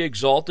ever be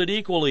exalted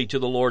equally to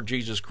the Lord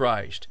Jesus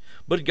Christ.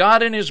 But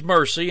God in his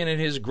mercy and in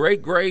his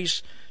great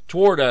grace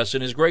toward us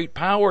and His great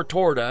power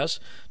toward us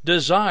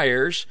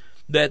desires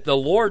that the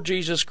Lord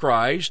Jesus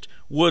Christ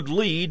would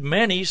lead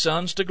many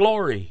sons to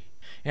glory.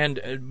 And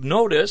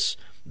notice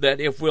that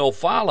if we'll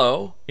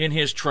follow in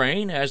His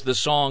train, as the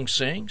song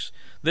sings,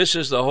 this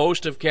is the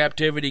host of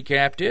captivity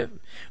captive,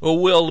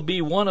 will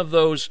be one of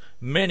those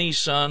many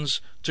sons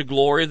to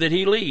glory that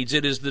He leads.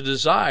 It is the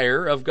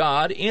desire of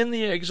God in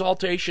the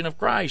exaltation of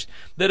Christ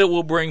that it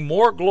will bring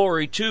more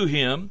glory to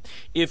Him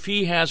if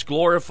He has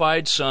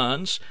glorified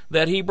sons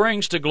that He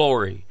brings to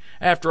glory.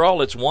 After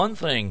all, it's one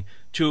thing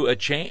to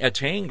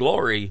attain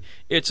glory.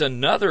 It's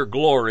another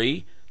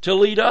glory to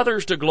lead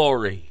others to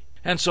glory.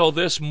 And so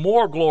this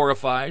more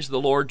glorifies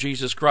the Lord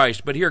Jesus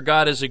Christ. But here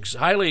God has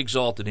highly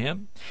exalted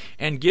Him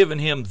and given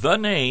Him the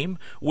name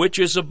which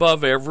is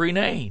above every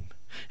name.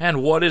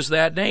 And what is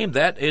that name?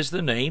 That is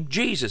the name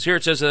Jesus. Here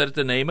it says that at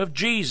the name of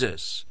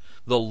Jesus,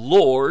 the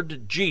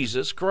Lord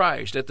Jesus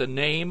Christ, at the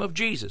name of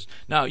Jesus.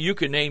 Now, you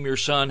can name your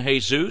son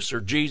Jesus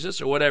or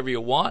Jesus or whatever you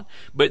want,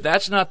 but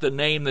that's not the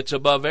name that's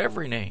above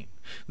every name.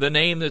 The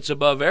name that's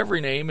above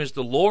every name is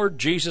the Lord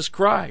Jesus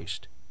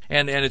Christ.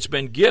 And it's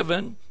been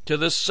given to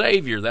the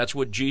Savior. That's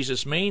what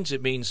Jesus means.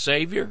 It means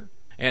Savior.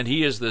 And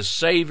He is the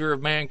Savior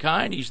of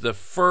mankind. He's the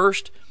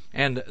first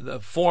and the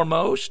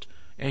foremost.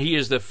 And He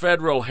is the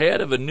federal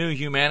head of a new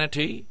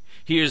humanity.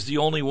 He is the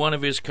only one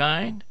of His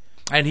kind.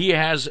 And He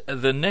has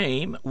the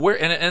name,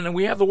 and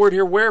we have the word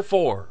here,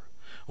 wherefore.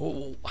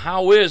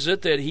 How is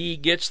it that He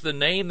gets the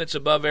name that's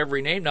above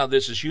every name? Now,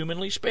 this is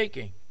humanly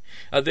speaking.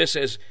 This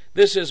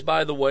is,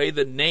 by the way,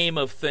 the name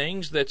of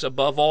things that's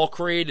above all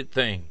created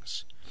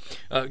things.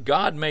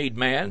 God made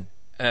man,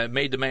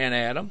 made the man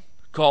Adam,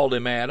 called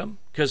him Adam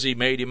because He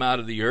made him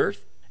out of the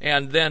earth,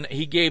 and then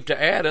He gave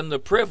to Adam the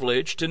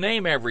privilege to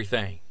name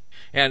everything.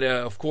 And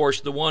of course,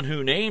 the one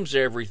who names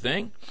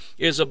everything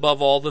is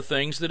above all the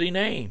things that He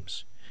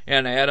names.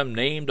 And Adam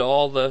named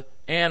all the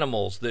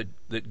animals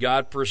that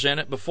God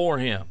presented before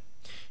him.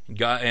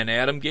 And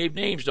Adam gave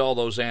names to all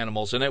those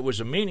animals, and it was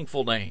a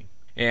meaningful name.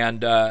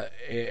 And Adam,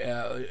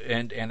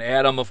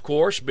 of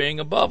course, being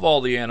above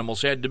all the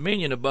animals, had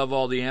dominion above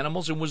all the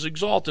animals and was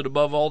exalted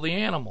above all the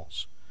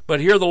animals. But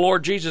here the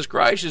Lord Jesus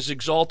Christ is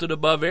exalted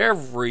above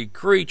every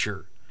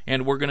creature.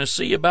 And we're going to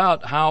see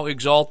about how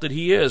exalted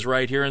He is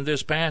right here in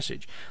this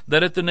passage.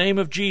 That at the name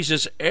of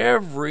Jesus,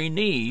 every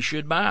knee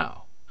should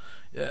bow.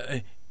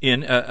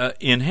 In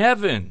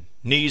heaven,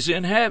 knees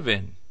in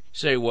heaven.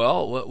 Say,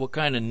 well, what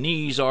kind of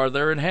knees are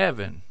there in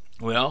heaven?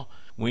 Well,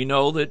 we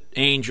know that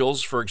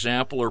angels, for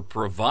example, are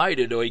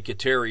provided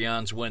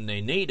oiketerions when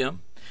they need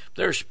them.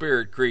 They're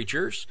spirit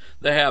creatures.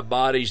 They have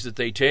bodies that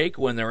they take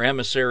when they're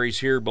emissaries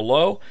here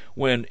below.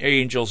 When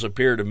angels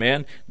appear to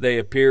men, they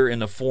appear in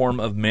the form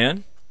of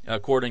men,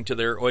 according to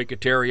their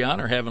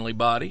oiketerion, or heavenly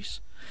bodies.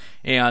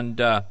 And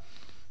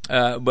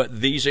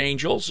but these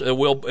angels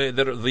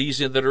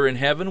that are in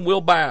heaven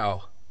will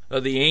bow.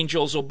 The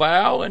angels will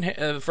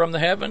bow from the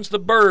heavens. The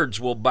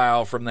birds will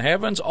bow from the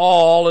heavens.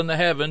 All in the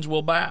heavens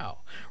will bow.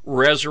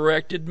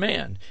 Resurrected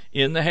men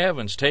in the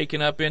heavens,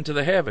 taken up into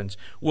the heavens,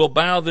 will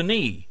bow the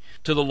knee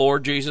to the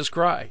Lord Jesus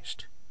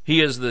Christ.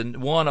 He is the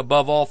one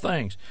above all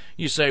things.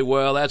 You say,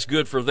 well, that's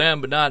good for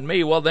them, but not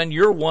me. Well, then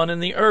you're one in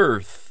the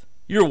earth.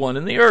 You're one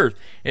in the earth.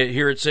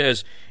 Here it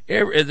says,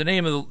 in the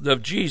name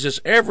of Jesus,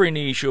 every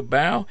knee shall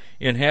bow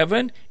in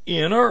heaven,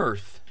 in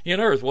earth.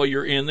 In earth. Well,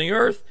 you're in the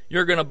earth.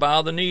 You're going to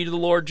bow the knee to the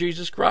Lord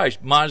Jesus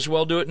Christ. Might as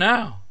well do it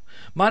now.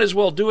 Might as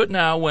well do it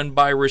now when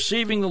by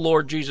receiving the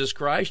Lord Jesus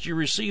Christ, you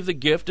receive the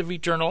gift of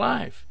eternal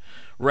life,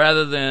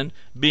 rather than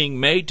being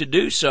made to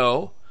do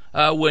so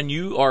when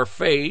you are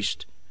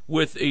faced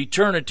with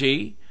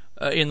eternity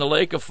in the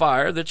lake of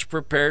fire that's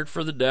prepared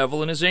for the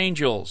devil and his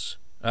angels.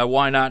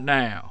 Why not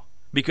now?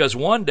 Because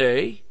one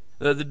day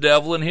the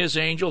devil and his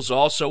angels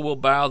also will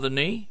bow the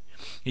knee.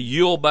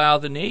 You'll bow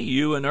the knee,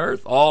 you and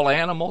earth, all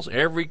animals,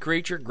 every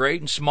creature,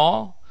 great and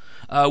small,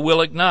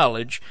 will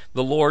acknowledge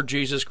the Lord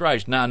Jesus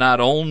Christ. Now, not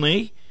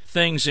only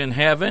things in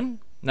heaven,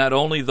 not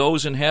only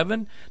those in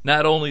heaven,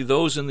 not only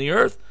those in the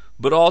earth,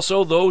 but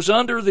also those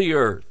under the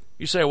earth.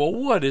 You say, well,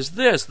 what is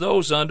this,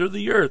 those under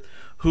the earth?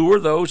 Who are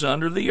those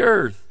under the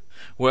earth?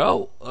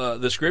 Well,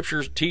 the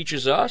Scripture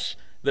teaches us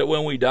that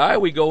when we die,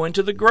 we go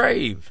into the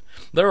grave.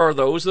 There are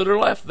those that are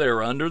left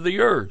there under the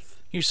earth.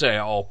 You say,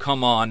 oh,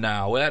 come on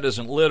now, that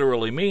doesn't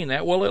literally mean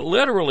that. Well, it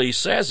literally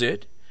says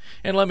it.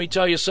 And let me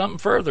tell you something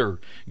further.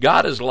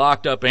 God has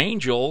locked up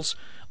angels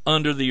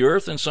under the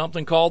earth in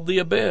something called the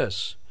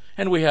abyss.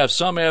 And we have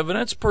some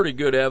evidence, pretty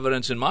good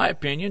evidence in my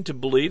opinion, to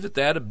believe that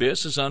that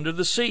abyss is under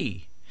the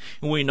sea.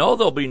 And we know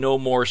there'll be no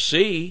more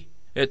sea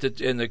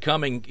in the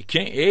coming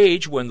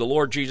age when the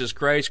Lord Jesus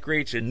Christ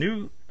creates a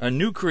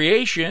new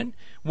creation,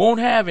 won't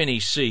have any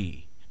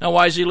sea. Now,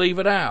 why does He leave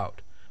it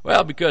out?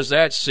 Well, because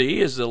that sea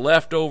is the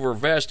leftover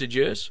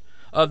vestiges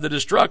of the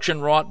destruction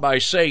wrought by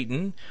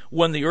Satan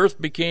when the earth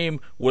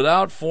became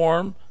without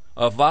form,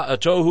 a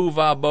tohu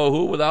va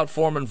bohu, without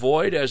form and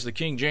void, as the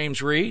King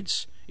James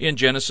reads in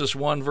Genesis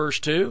 1 verse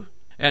 2.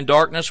 And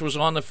darkness was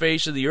on the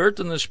face of the earth,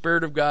 and the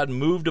Spirit of God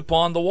moved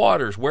upon the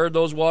waters. Where did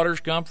those waters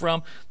come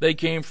from? They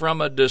came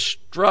from a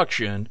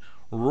destruction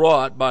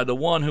wrought by the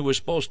one who was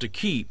supposed to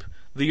keep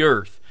the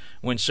earth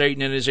when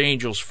Satan and his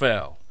angels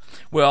fell.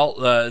 Well,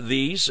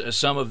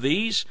 some of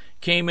these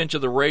came into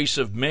the race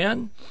of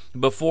men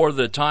before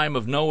the time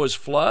of Noah's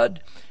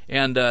flood,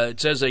 and it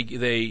says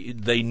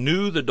they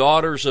knew the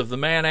daughters of the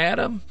man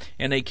Adam,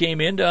 and they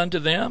came in unto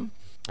them,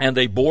 and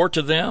they bore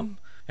to them,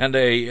 and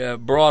they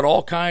brought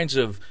all kinds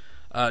of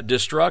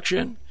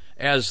destruction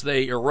as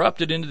they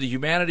erupted into the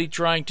humanity,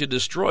 trying to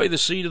destroy the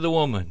seed of the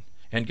woman.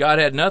 And God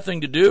had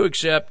nothing to do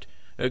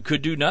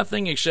could do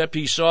nothing except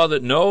he saw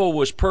that Noah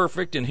was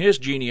perfect in his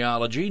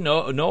genealogy.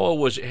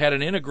 Noah had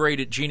an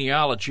integrated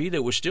genealogy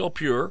that was still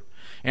pure,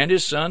 and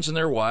his sons and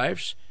their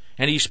wives,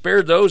 and he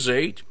spared those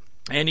 8,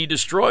 and he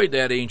destroyed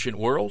that ancient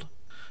world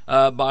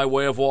by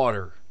way of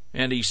water.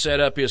 And he set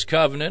up his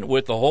covenant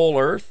with the whole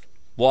earth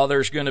while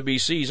there's going to be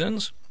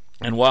seasons,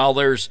 and while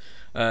there's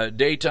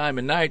daytime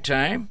and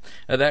nighttime,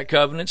 that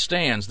covenant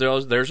stands.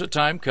 There's a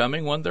time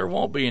coming when there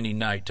won't be any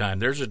nighttime.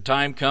 There's a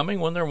time coming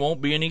when there won't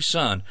be any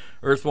sun.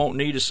 Earth won't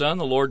need a sun.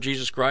 The Lord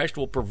Jesus Christ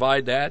will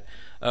provide that,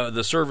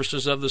 the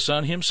services of the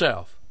sun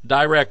himself,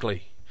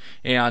 directly.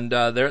 And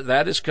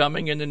that is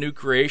coming in the new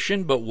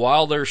creation. But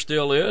while there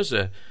still is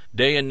a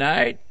day and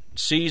night,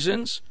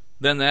 seasons,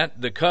 then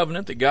the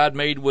covenant that God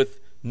made with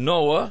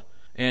Noah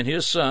and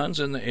his sons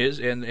and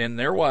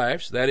their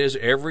wives, that is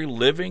every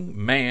living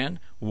man,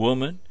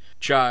 woman,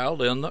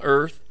 child on the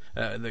earth,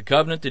 the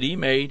covenant that he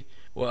made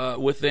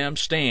with them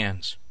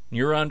stands.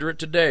 You're under it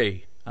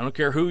today. I don't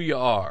care who you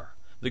are.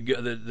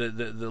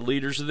 The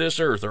leaders of this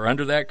earth are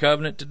under that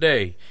covenant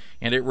today,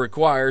 and it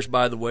requires,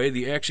 by the way,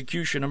 the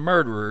execution of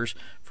murderers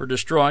for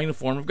destroying the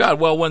form of God.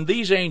 Well, when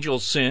these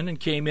angels sinned and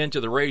came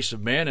into the race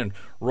of men and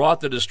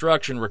wrought the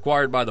destruction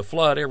required by the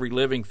flood, every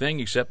living thing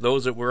except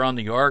those that were on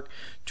the ark,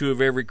 2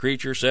 of every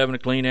creature, 7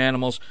 clean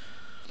animals,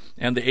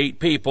 and the 8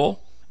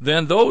 people,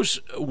 then those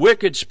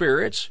wicked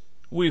spirits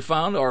we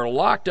found are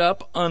locked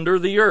up under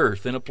the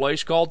earth in a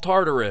place called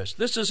Tartarus.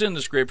 This is in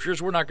the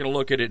Scriptures. We're not going to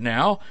look at it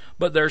now,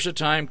 but there's a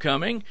time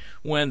coming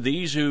when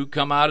these who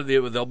come out of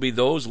there'll be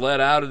those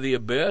led out of the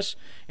abyss,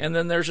 and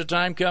then there's a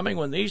time coming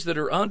when these that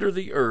are under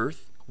the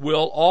earth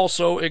will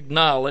also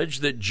acknowledge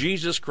that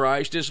Jesus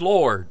Christ is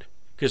Lord,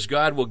 because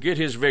God will get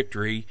his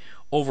victory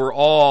over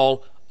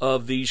all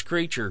of these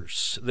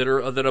creatures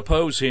that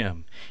oppose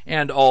him.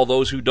 And all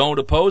those who don't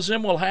oppose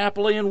him will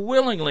happily and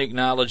willingly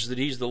acknowledge that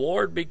he's the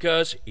Lord,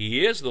 because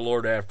he is the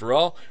Lord after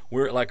all.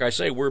 Like I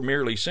say, we're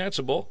merely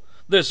sensible.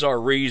 This is our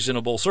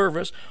reasonable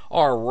service,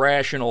 our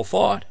rational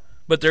thought.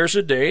 But there's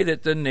a day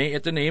that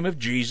at the name of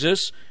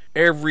Jesus,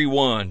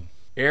 everything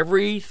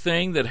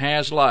that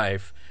has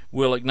life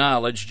will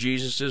acknowledge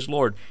Jesus is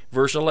Lord.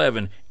 Verse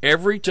 11,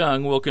 every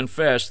tongue will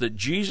confess that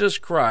Jesus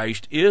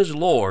Christ is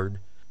Lord,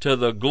 to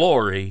the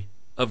glory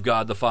of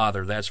God the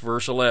Father. That's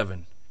verse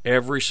 11.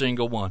 Every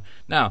single one.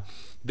 Now,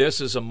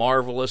 this is a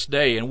marvelous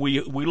day, and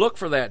we look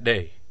for that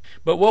day.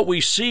 But what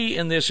we see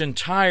in this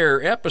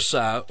entire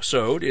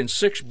episode, in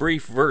 6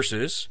 brief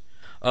verses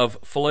of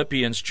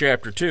Philippians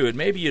chapter 2, and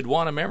maybe you'd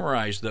want to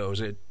memorize those.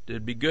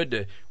 It'd be good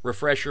to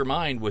refresh your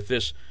mind with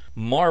this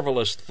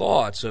marvelous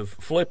thoughts of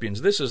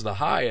Philippians. This is the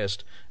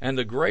highest and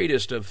the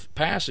greatest of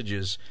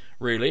passages,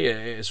 really,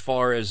 as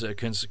far as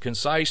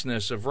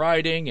conciseness of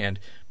writing and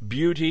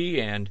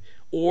beauty and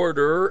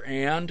order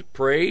and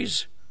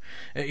praise.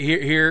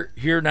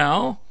 Here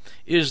now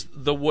is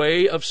the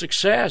way of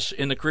success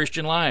in the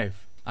Christian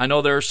life. I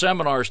know there are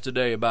seminars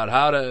today about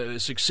how to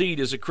succeed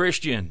as a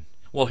Christian.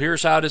 Well,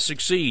 here's how to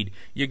succeed.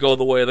 You go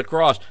the way of the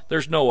cross.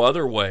 There's no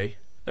other way.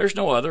 There's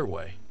no other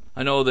way.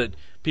 I know that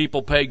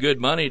people pay good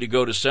money to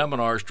go to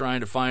seminars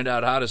trying to find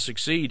out how to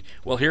succeed.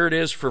 Well, here it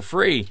is for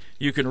free.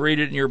 You can read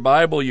it in your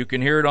Bible. You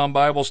can hear it on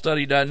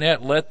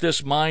BibleStudy.net. Let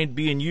this mind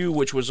be in you,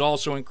 which was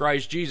also in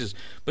Christ Jesus.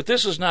 But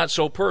this is not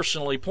so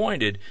personally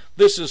pointed.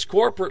 This is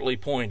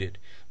corporately pointed.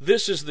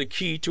 This is the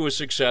key to a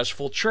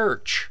successful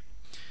church.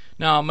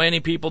 Now, many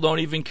people don't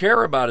even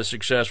care about a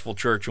successful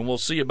church, and we'll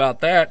see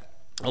about that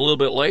a little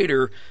bit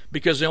later,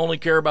 because they only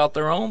care about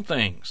their own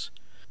things.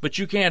 But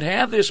you can't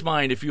have this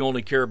mind if you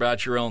only care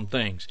about your own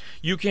things.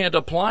 You can't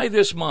apply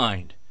this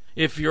mind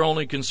if you're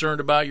only concerned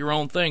about your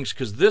own things,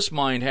 because this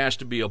mind has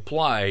to be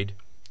applied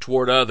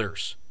toward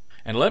others.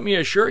 And let me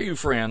assure you,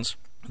 friends,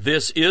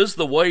 this is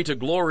the way to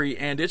glory,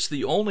 and it's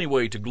the only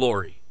way to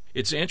glory.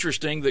 It's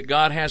interesting that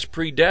God has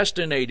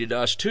predestinated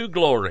us to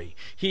glory.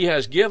 He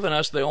has given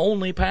us the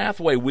only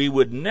pathway. We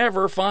would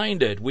never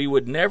find it. We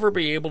would never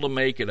be able to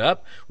make it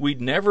up.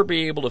 We'd never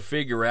be able to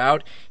figure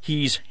out.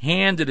 He's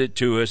handed it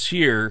to us.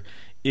 Here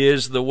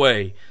is the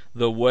way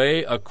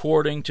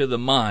according to the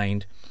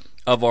mind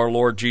of our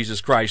Lord Jesus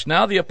Christ.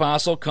 Now the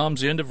apostle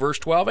comes into verse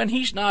 12, and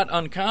he's not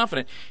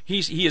unconfident.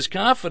 He is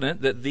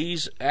confident that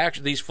these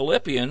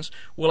Philippians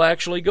will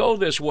actually go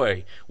this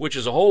way, which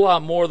is a whole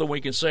lot more than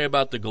we can say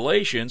about the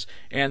Galatians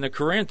and the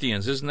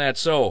Corinthians. Isn't that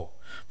so?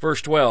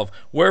 Verse 12,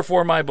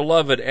 wherefore, my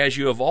beloved, as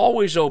you have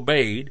always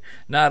obeyed,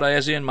 not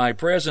as in my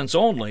presence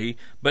only,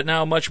 but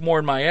now much more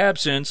in my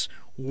absence,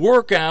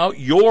 work out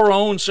your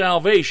own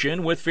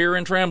salvation with fear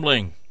and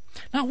trembling.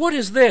 Now what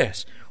is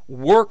this?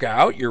 Work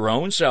out your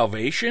own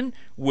salvation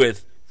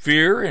with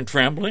fear and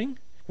trembling?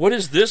 What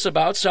is this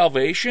about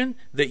salvation?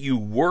 That you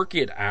work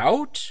it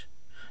out?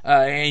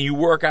 And you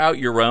work out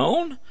your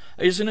own?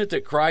 Isn't it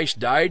that Christ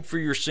died for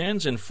your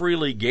sins and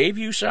freely gave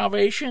you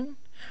salvation?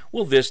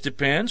 Well, this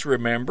depends.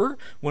 Remember,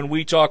 when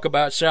we talk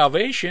about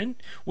salvation,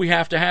 we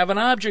have to have an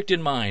object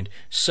in mind.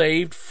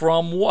 Saved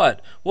from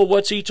what? Well,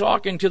 what's he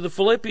talking to the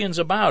Philippians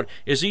about?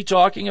 Is he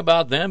talking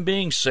about them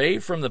being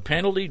saved from the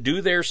penalty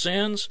due their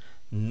sins?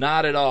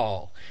 Not at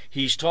all.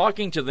 He's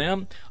talking to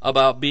them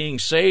about being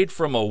saved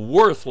from a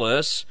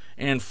worthless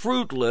and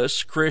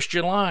fruitless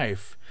Christian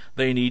life.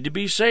 They need to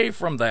be saved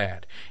from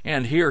that.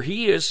 And here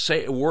he is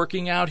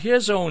working out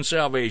his own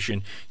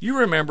salvation. You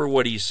remember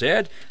what he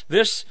said.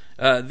 These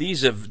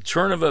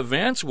turn of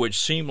events, which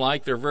seem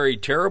like they're very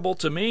terrible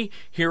to me,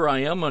 here I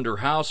am under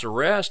house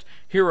arrest.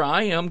 Here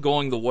I am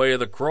going the way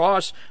of the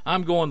cross.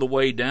 I'm going the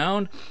way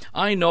down.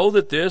 I know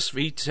that this,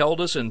 he told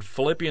us in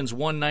Philippians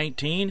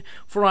 1:19,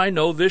 for I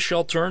know this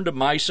shall turn to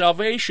my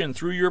salvation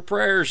through your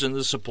prayers and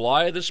the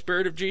supply of the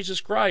Spirit of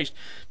Jesus Christ.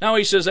 Now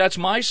he says, that's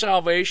my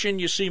salvation.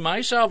 You see,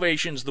 my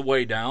salvation's the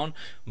way down.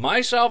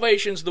 My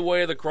salvation's the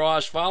way of the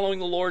cross, following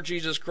the Lord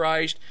Jesus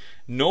Christ,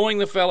 knowing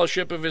the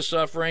fellowship of his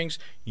sufferings.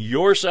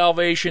 Your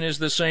salvation is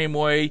the same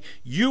way.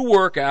 You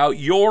work out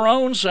your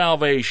own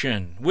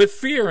salvation with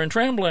fear and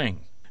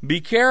trembling. Be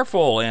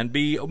careful and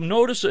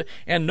notice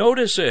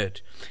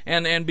it,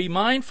 and be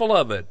mindful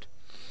of it.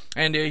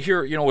 And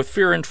here, with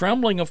fear and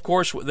trembling, of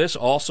course, this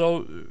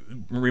also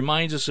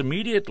reminds us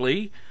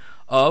immediately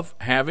of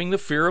having the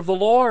fear of the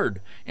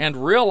Lord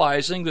and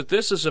realizing that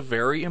this is a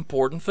very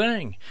important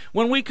thing.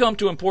 When we come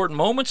to important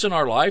moments in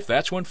our life,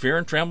 that's when fear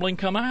and trembling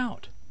come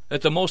out.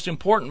 At the most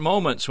important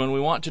moments when we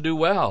want to do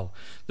well,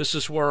 this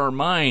is where our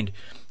mind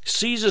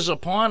seizes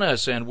upon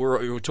us and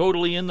we're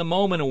totally in the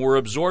moment and we're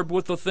absorbed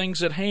with the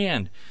things at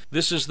hand.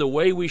 This is the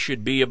way we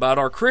should be about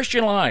our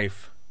Christian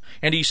life.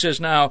 And he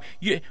says, now,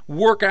 you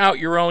work out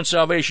your own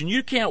salvation.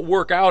 You can't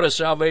work out a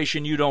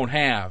salvation you don't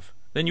have.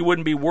 Then you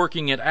wouldn't be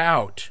working it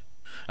out.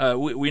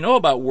 We know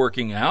about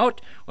working out.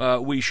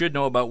 We should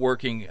know about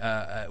working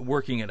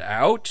it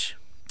out.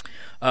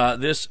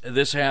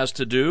 This has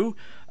to do,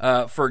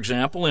 for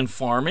example, in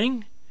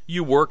farming,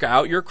 you work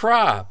out your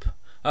crop.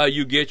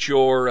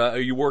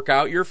 You work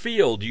out your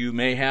field. You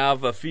may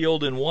have a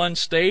field in one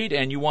state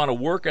and you want to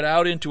work it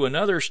out into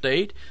another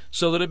state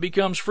so that it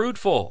becomes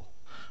fruitful.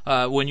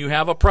 When you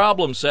have a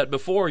problem set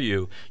before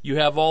you, you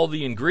have all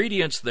the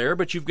ingredients there,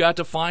 but you've got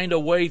to find a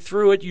way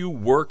through it. You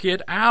work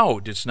it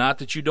out. It's not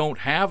that you don't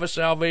have a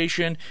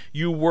salvation.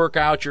 You work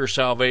out your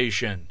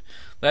salvation.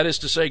 That is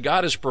to say,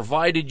 God has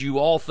provided you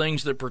all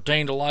things that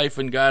pertain to life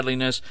and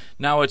godliness.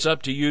 Now it's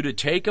up to you to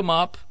take them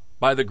up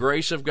by the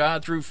grace of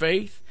God through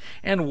faith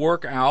and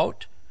work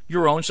out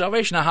your own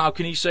salvation. Now, how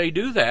can he say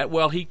do that?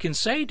 Well, he can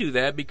say do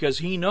that because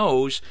he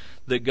knows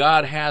that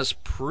God has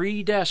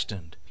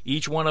predestined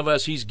each one of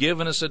us. He's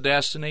given us a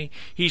destiny.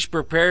 He's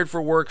prepared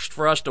for works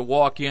for us to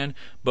walk in,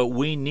 but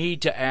we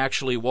need to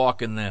actually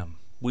walk in them.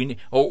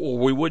 Or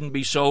we wouldn't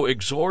be so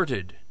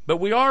exhorted. But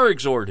we are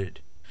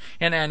exhorted.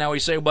 And now we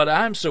say, but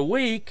I'm so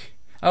weak.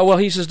 Well,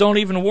 he says, don't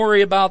even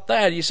worry about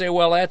that. You say,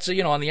 well, that's,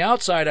 on the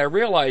outside I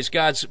realize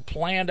God's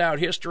planned out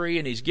history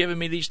and he's given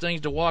me these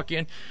things to walk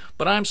in,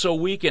 but I'm so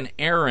weak and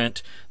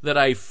errant that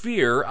I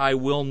fear I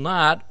will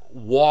not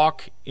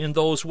walk in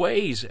those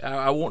ways.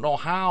 I won't know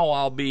how.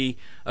 I'll be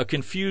a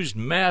confused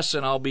mess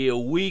and I'll be a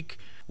weak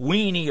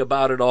weenie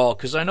about it all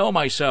because I know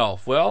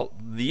myself. Well,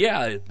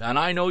 yeah, and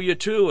I know you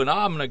too, and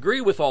I'm going to agree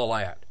with all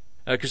that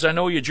because I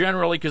know you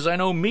generally, because I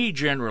know me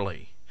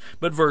generally.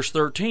 But verse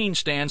 13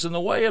 stands in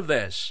the way of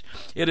this.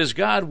 It is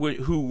God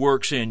who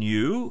works in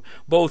you,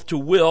 both to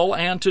will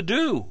and to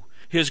do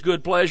his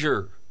good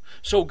pleasure.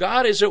 So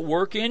God is at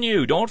work in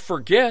you. Don't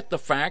forget the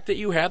fact that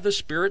you have the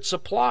Spirit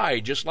supply.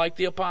 Just like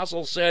the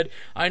apostle said,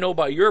 I know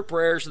by your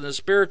prayers and the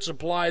Spirit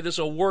supply, this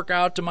will work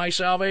out to my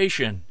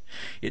salvation.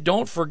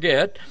 Don't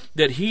forget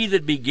that he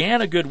that began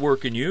a good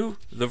work in you,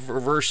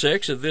 verse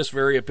 6 of this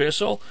very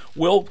epistle,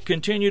 will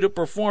continue to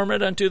perform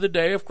it unto the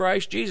day of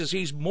Christ Jesus.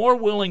 He's more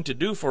willing to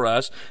do for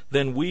us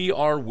than we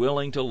are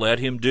willing to let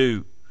him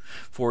do.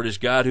 For it is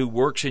God who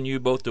works in you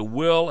both to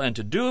will and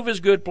to do of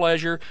his good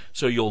pleasure,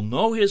 so you'll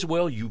know his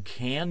will. You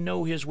can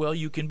know his will.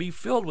 You can be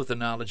filled with the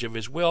knowledge of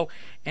his will,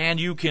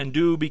 and you can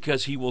do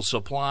because he will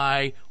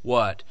supply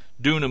what?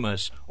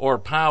 Dunamis, or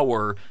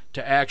power,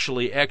 to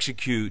actually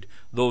execute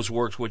those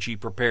works which he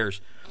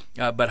prepares.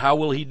 But how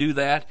will he do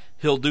that?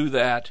 He'll do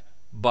that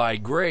by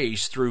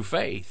grace through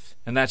faith.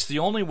 And that's the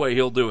only way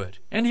he'll do it.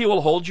 And he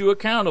will hold you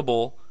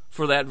accountable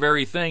for that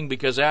very thing,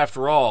 because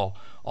after all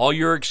All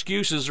your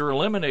excuses are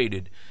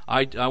eliminated.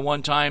 I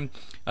one time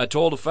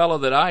told a fellow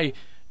that I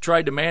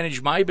tried to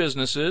manage my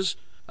businesses.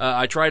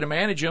 I try to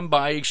manage them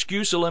by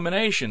excuse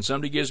elimination.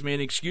 Somebody gives me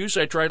an excuse,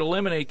 I try to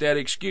eliminate that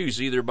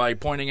excuse, either by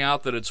pointing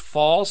out that it's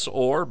false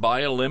or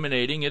by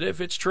eliminating it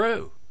if it's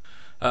true.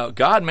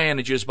 God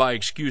manages by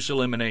excuse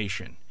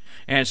elimination.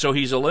 And so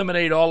he's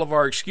eliminated all of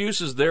our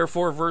excuses.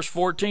 Therefore, verse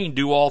 14,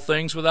 do all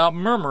things without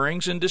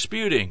murmurings and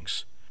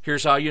disputings.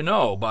 Here's how you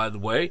know, by the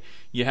way,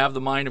 you have the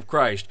mind of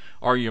Christ.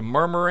 Are you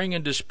murmuring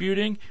and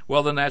disputing?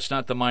 Well, then that's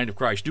not the mind of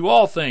Christ. Do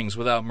all things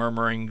without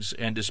murmurings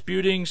and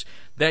disputings,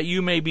 that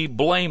you may be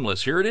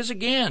blameless. Here it is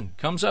again.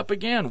 Comes up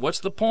again.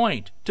 What's the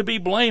point? To be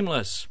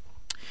blameless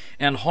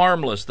and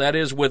harmless, that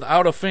is,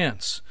 without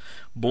offense.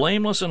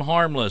 Blameless and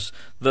harmless,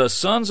 the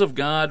sons of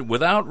God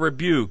without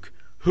rebuke.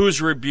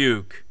 Whose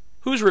rebuke?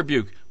 Whose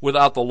rebuke?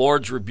 Without the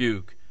Lord's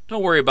rebuke.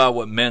 Don't worry about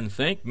what men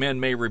think. Men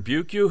may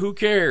rebuke you. Who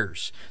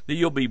cares? That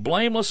you'll be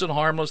blameless and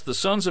harmless, the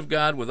sons of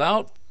God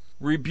without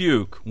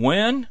rebuke.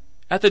 When?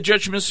 At the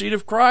judgment seat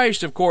of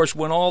Christ, of course,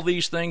 when all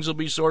these things will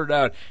be sorted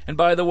out. And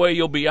by the way,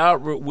 you'll be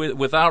out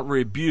without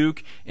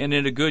rebuke and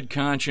in a good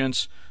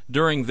conscience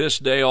during this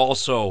day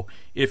also,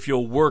 if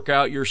you'll work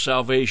out your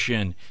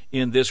salvation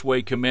in this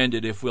way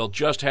commended, if we'll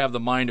just have the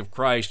mind of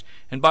Christ.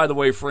 And by the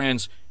way,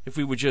 friends, if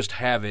we would just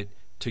have it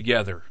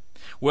together.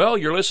 Well,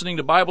 you're listening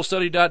to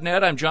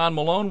BibleStudy.net. I'm John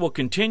Malone. We'll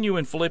continue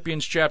in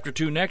Philippians chapter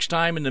 2 next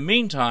time. In the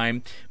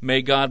meantime,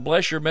 may God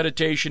bless your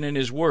meditation in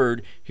His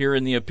Word here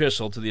in the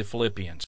Epistle to the Philippians.